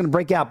wonder if it's going to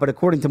break out, but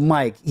according to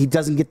Mike, he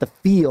doesn't get the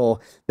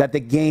feel that the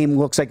game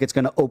looks like it's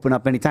going to open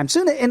up anytime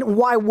soon. And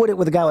why would it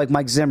with a guy like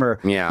Mike Zimmer,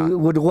 who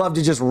would love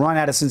to just run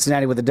out of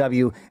Cincinnati with a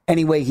W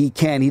any way he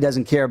can? He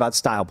doesn't care about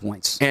style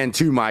points. And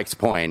to Mike's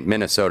point,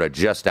 Minnesota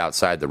just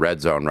outside the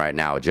red zone right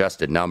now,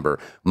 adjusted number,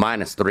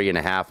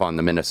 -3.5 on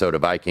the Minnesota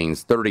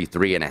Vikings,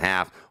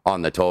 33.5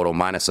 on the total,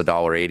 minus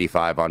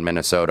 $1.85 on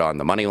Minnesota on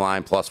the money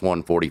line, plus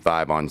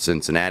 145 on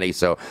Cincinnati.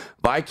 So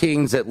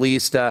Vikings at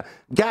least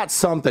got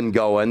something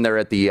going. They're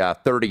at the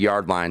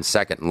 30-yard line,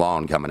 2nd and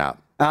long coming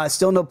up.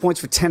 Still no points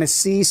for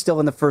Tennessee, still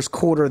in the first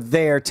quarter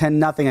there,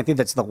 10-0. I think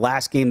that's the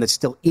last game that's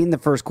still in the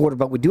first quarter,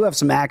 but we do have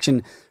some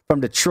action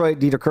from Detroit.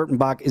 Dieter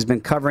Kurtenbach has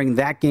been covering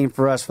that game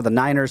for us for the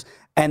Niners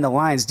and the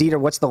Lions. Dieter,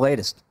 what's the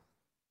latest?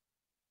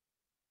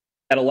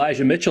 That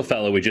Elijah Mitchell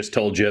fellow we just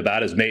told you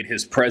about has made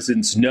his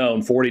presence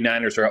known.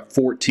 49ers are up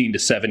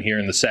 14-7 here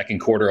in the second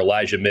quarter.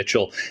 Elijah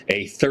Mitchell,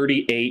 a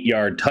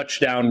 38-yard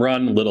touchdown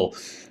run, little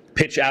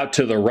pitch out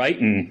to the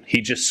right, and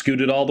he just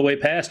scooted all the way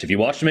past. If you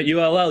watched him at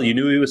ULL, you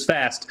knew he was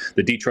fast.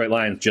 The Detroit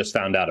Lions just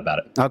found out about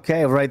it.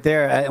 Okay, right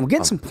there. And we're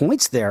getting some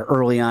points there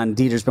early on.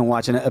 Dieter's been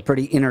watching a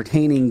pretty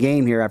entertaining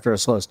game here after a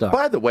slow start.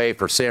 By the way,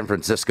 for San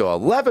Francisco,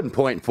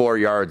 11.4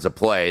 yards a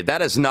play.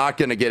 That is not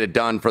going to get it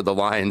done for the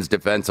Lions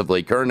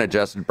defensively. Current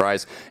adjusted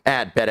price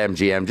at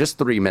BetMGM, just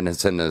 3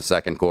 minutes into the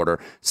second quarter.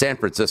 San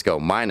Francisco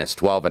minus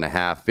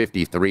 12.5,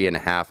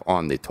 53.5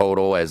 on the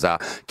total. As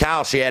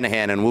Kyle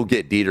Shanahan, and we'll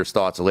get Dieter's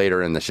thoughts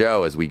later in the show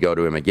as we go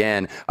to him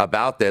again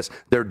about this.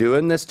 They're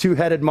doing this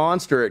 2-headed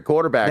monster at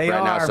quarterback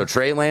now. So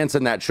Trey Lance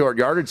in that short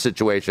yardage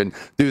situation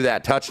threw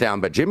that touchdown,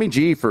 but Jimmy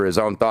G for his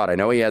own thought. I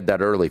know he had that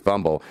early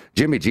fumble.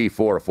 Jimmy G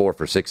 4-4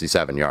 for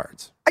 67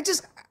 yards.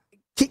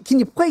 Can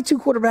you play 2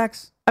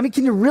 quarterbacks? I mean,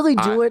 can you really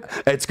do it?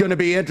 It's going to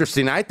be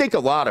interesting. I think a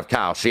lot of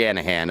Kyle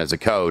Shanahan as a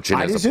coach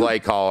and as a play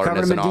caller and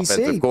as an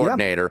offensive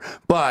coordinator,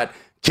 but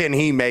can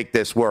he make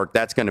this work?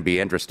 That's going to be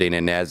interesting.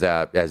 And as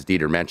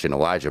Dieter mentioned,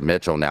 Elijah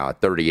Mitchell now a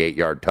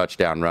 38-yard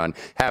touchdown run,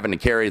 having to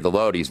carry the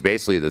load. He's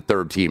basically the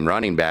third-team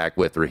running back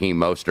with Raheem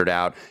Mostert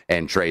out,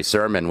 and Trey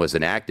Sermon was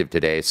inactive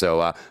today.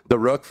 So the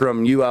rook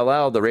from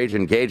ULL, the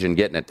Ragin' Cajun,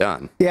 getting it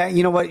done. Yeah,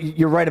 you know what?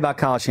 You're right about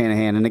Kyle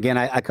Shanahan. And again,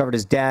 I covered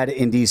his dad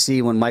in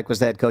D.C. when Mike was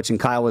the head coach and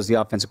Kyle was the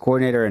offensive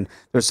coordinator. And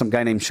there's some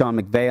guy named Sean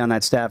McVay on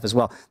that staff as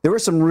well. There were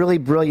some really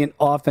brilliant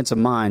offensive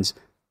minds.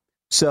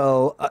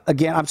 So,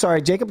 again, I'm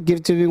sorry, Jacob, give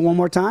it to me one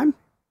more time.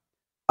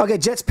 Okay,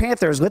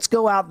 Jets-Panthers, let's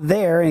go out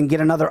there and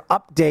get another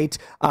update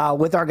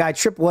with our guy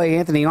AAA,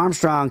 Anthony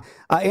Armstrong.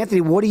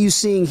 Anthony, what are you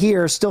seeing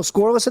here? Still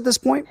scoreless at this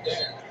point?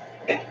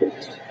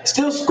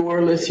 Still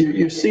scoreless.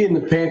 You're seeing the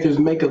Panthers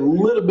make a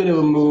little bit of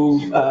a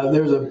move.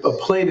 There's a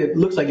play that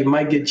looks like it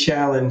might get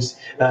challenged.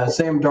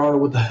 Sam Darnold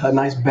with a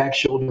nice back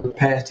shoulder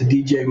pass to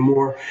DJ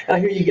Moore. And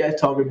I hear you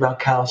guys talking about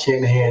Kyle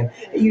Shanahan.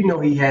 You know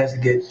he has to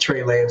get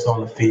Trey Lance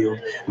on the field.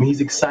 I mean, he's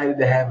excited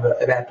to have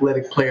an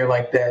athletic player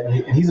like that.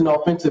 And he's an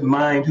offensive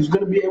mind who's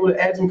going to be able to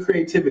add some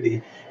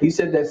creativity. He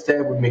said that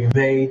staff with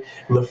McVay,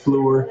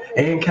 LaFleur,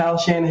 and Kyle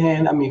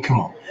Shanahan. I mean, come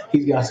on.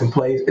 He's got some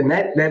plays. And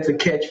that's a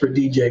catch for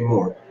DJ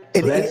Moore.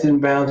 So that's in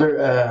bounds.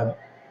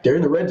 They're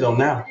in the red zone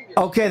now.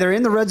 Okay, they're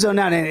in the red zone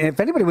now. And if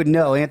anybody would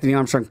know, Anthony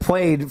Armstrong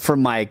played for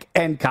Mike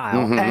and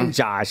Kyle and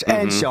Josh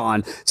and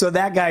Sean. So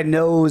that guy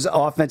knows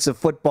offensive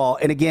football.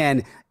 And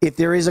again, if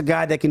there is a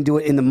guy that can do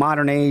it in the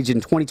modern age in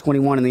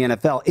 2021 in the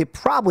NFL, it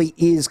probably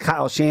is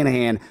Kyle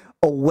Shanahan,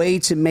 a way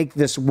to make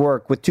this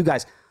work with 2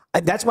 guys.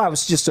 That's why I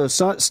was just so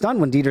stunned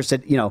when Dieter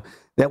said,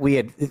 that we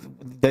had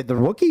the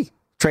rookie,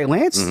 Trey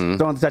Lance,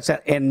 throwing the touchdown,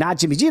 and not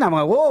Jimmy G. And I'm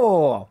like,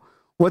 whoa.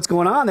 what's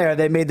going on there?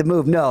 They made the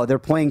move. No, they're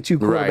playing two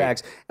quarterbacks.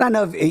 Right. And I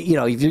know,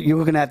 if you're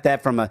looking at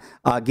that from a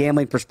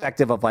gambling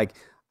perspective of like,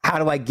 how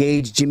do I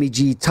gauge Jimmy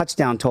G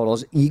touchdown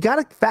totals? You got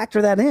to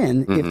factor that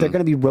in if they're going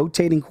to be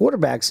rotating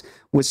quarterbacks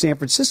with San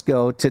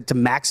Francisco to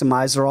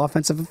maximize their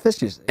offensive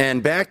efficiency.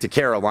 And back to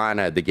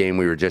Carolina, the game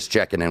we were just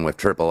checking in with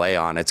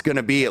AAA on. It's going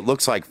to be, it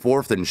looks like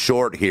 4th and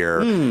short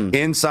here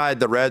inside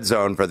the red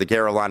zone for the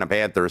Carolina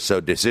Panthers. So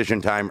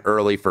decision time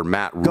early for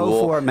Matt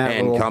Rule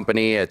and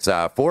company. It's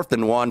 4th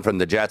and 1 from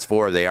the Jets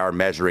 4. They are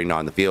measuring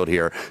on the field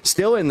here.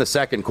 Still in the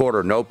second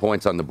quarter, no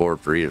points on the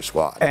board for either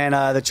squad. And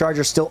the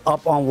Chargers still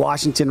up on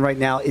Washington right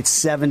now.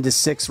 It's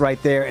 7-6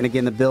 right there. And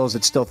again, the Bills,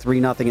 it's still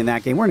 3-0 in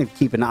that game. We're going to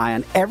keep an eye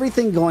on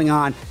everything going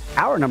on.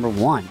 Hour number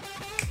 1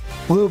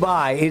 flew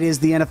by. It is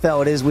the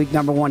NFL. It is week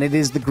number 1. It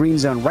is the Green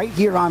Zone right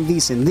here on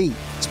VSiN, the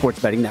Sports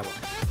Betting Network.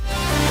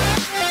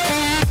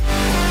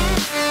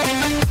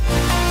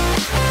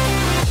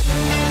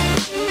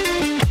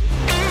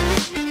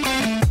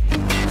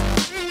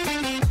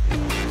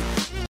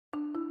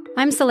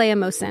 I'm Saleha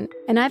Mohsin,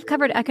 and I've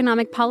covered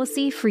economic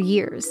policy for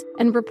years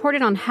and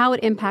reported on how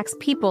it impacts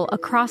people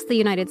across the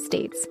United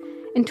States.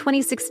 In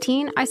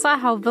 2016, I saw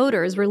how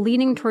voters were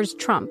leaning towards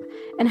Trump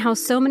and how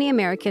so many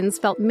Americans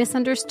felt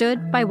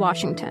misunderstood by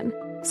Washington.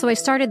 So I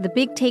started The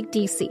Big Take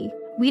DC.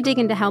 We dig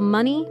into how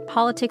money,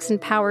 politics, and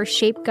power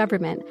shape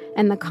government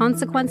and the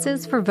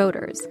consequences for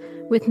voters.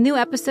 With new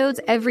episodes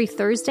every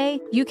Thursday,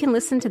 you can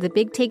listen to The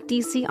Big Take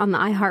DC on the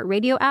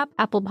iHeartRadio app,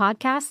 Apple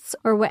Podcasts,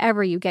 or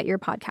wherever you get your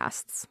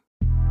podcasts.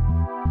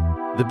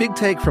 The Big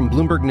Take from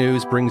Bloomberg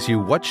News brings you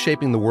what's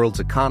shaping the world's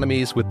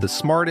economies with the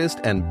smartest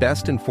and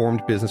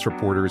best-informed business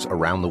reporters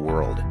around the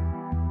world.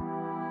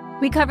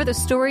 We cover the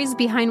stories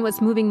behind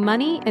what's moving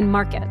money and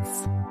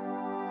markets.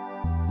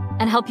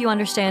 And help you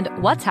understand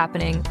what's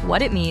happening,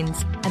 what it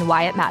means, and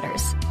why it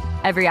matters.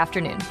 Every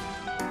afternoon.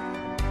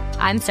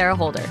 I'm Sarah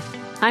Holder.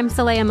 I'm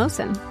Saleha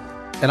Mohsin.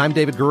 And I'm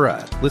David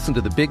Gura. Listen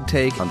to The Big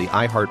Take on the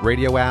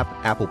iHeartRadio app,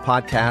 Apple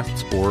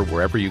Podcasts, or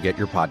wherever you get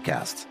your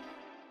podcasts.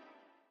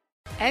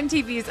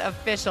 MTV's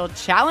official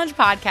Challenge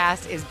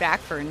podcast is back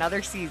for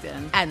another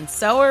season. And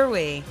so are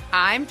we.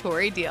 I'm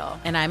Tori Deal.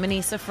 And I'm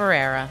Anissa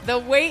Ferreira. The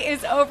wait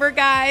is over,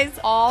 guys.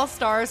 All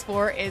Stars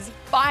 4 is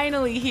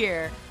finally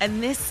here.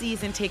 And this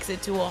season takes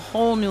it to a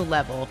whole new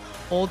level.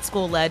 Old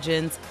school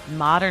legends,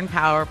 modern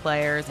power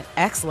players, and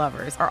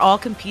ex-lovers are all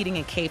competing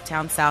in Cape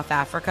Town, South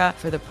Africa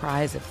for the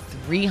prize of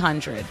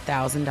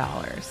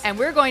 $300,000. And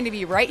we're going to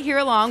be right here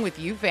along with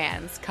you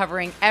fans,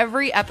 covering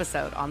every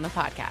episode on the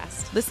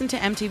podcast. Listen to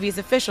MTV's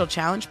official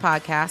Challenge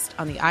podcast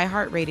on the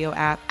iHeartRadio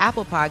app,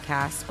 Apple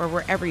Podcasts, or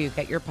wherever you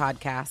get your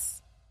podcasts.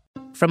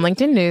 From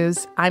LinkedIn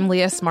News, I'm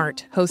Leah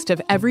Smart, host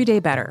of Everyday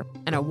Better,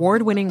 an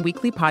award-winning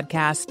weekly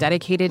podcast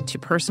dedicated to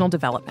personal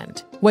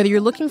development. Whether you're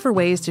looking for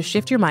ways to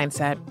shift your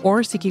mindset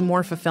or seeking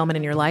more fulfillment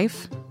in your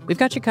life, we've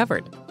got you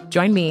covered.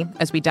 Join me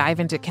as we dive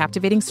into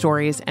captivating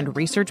stories and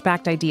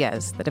research-backed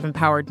ideas that have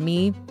empowered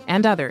me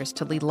and others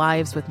to lead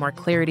lives with more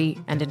clarity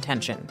and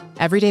intention.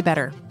 Everyday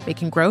Better,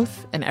 making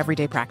growth an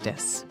everyday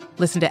practice.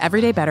 Listen to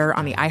Everyday Better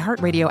on the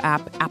iHeartRadio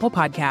app, Apple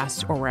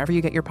Podcasts, or wherever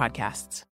you get your podcasts.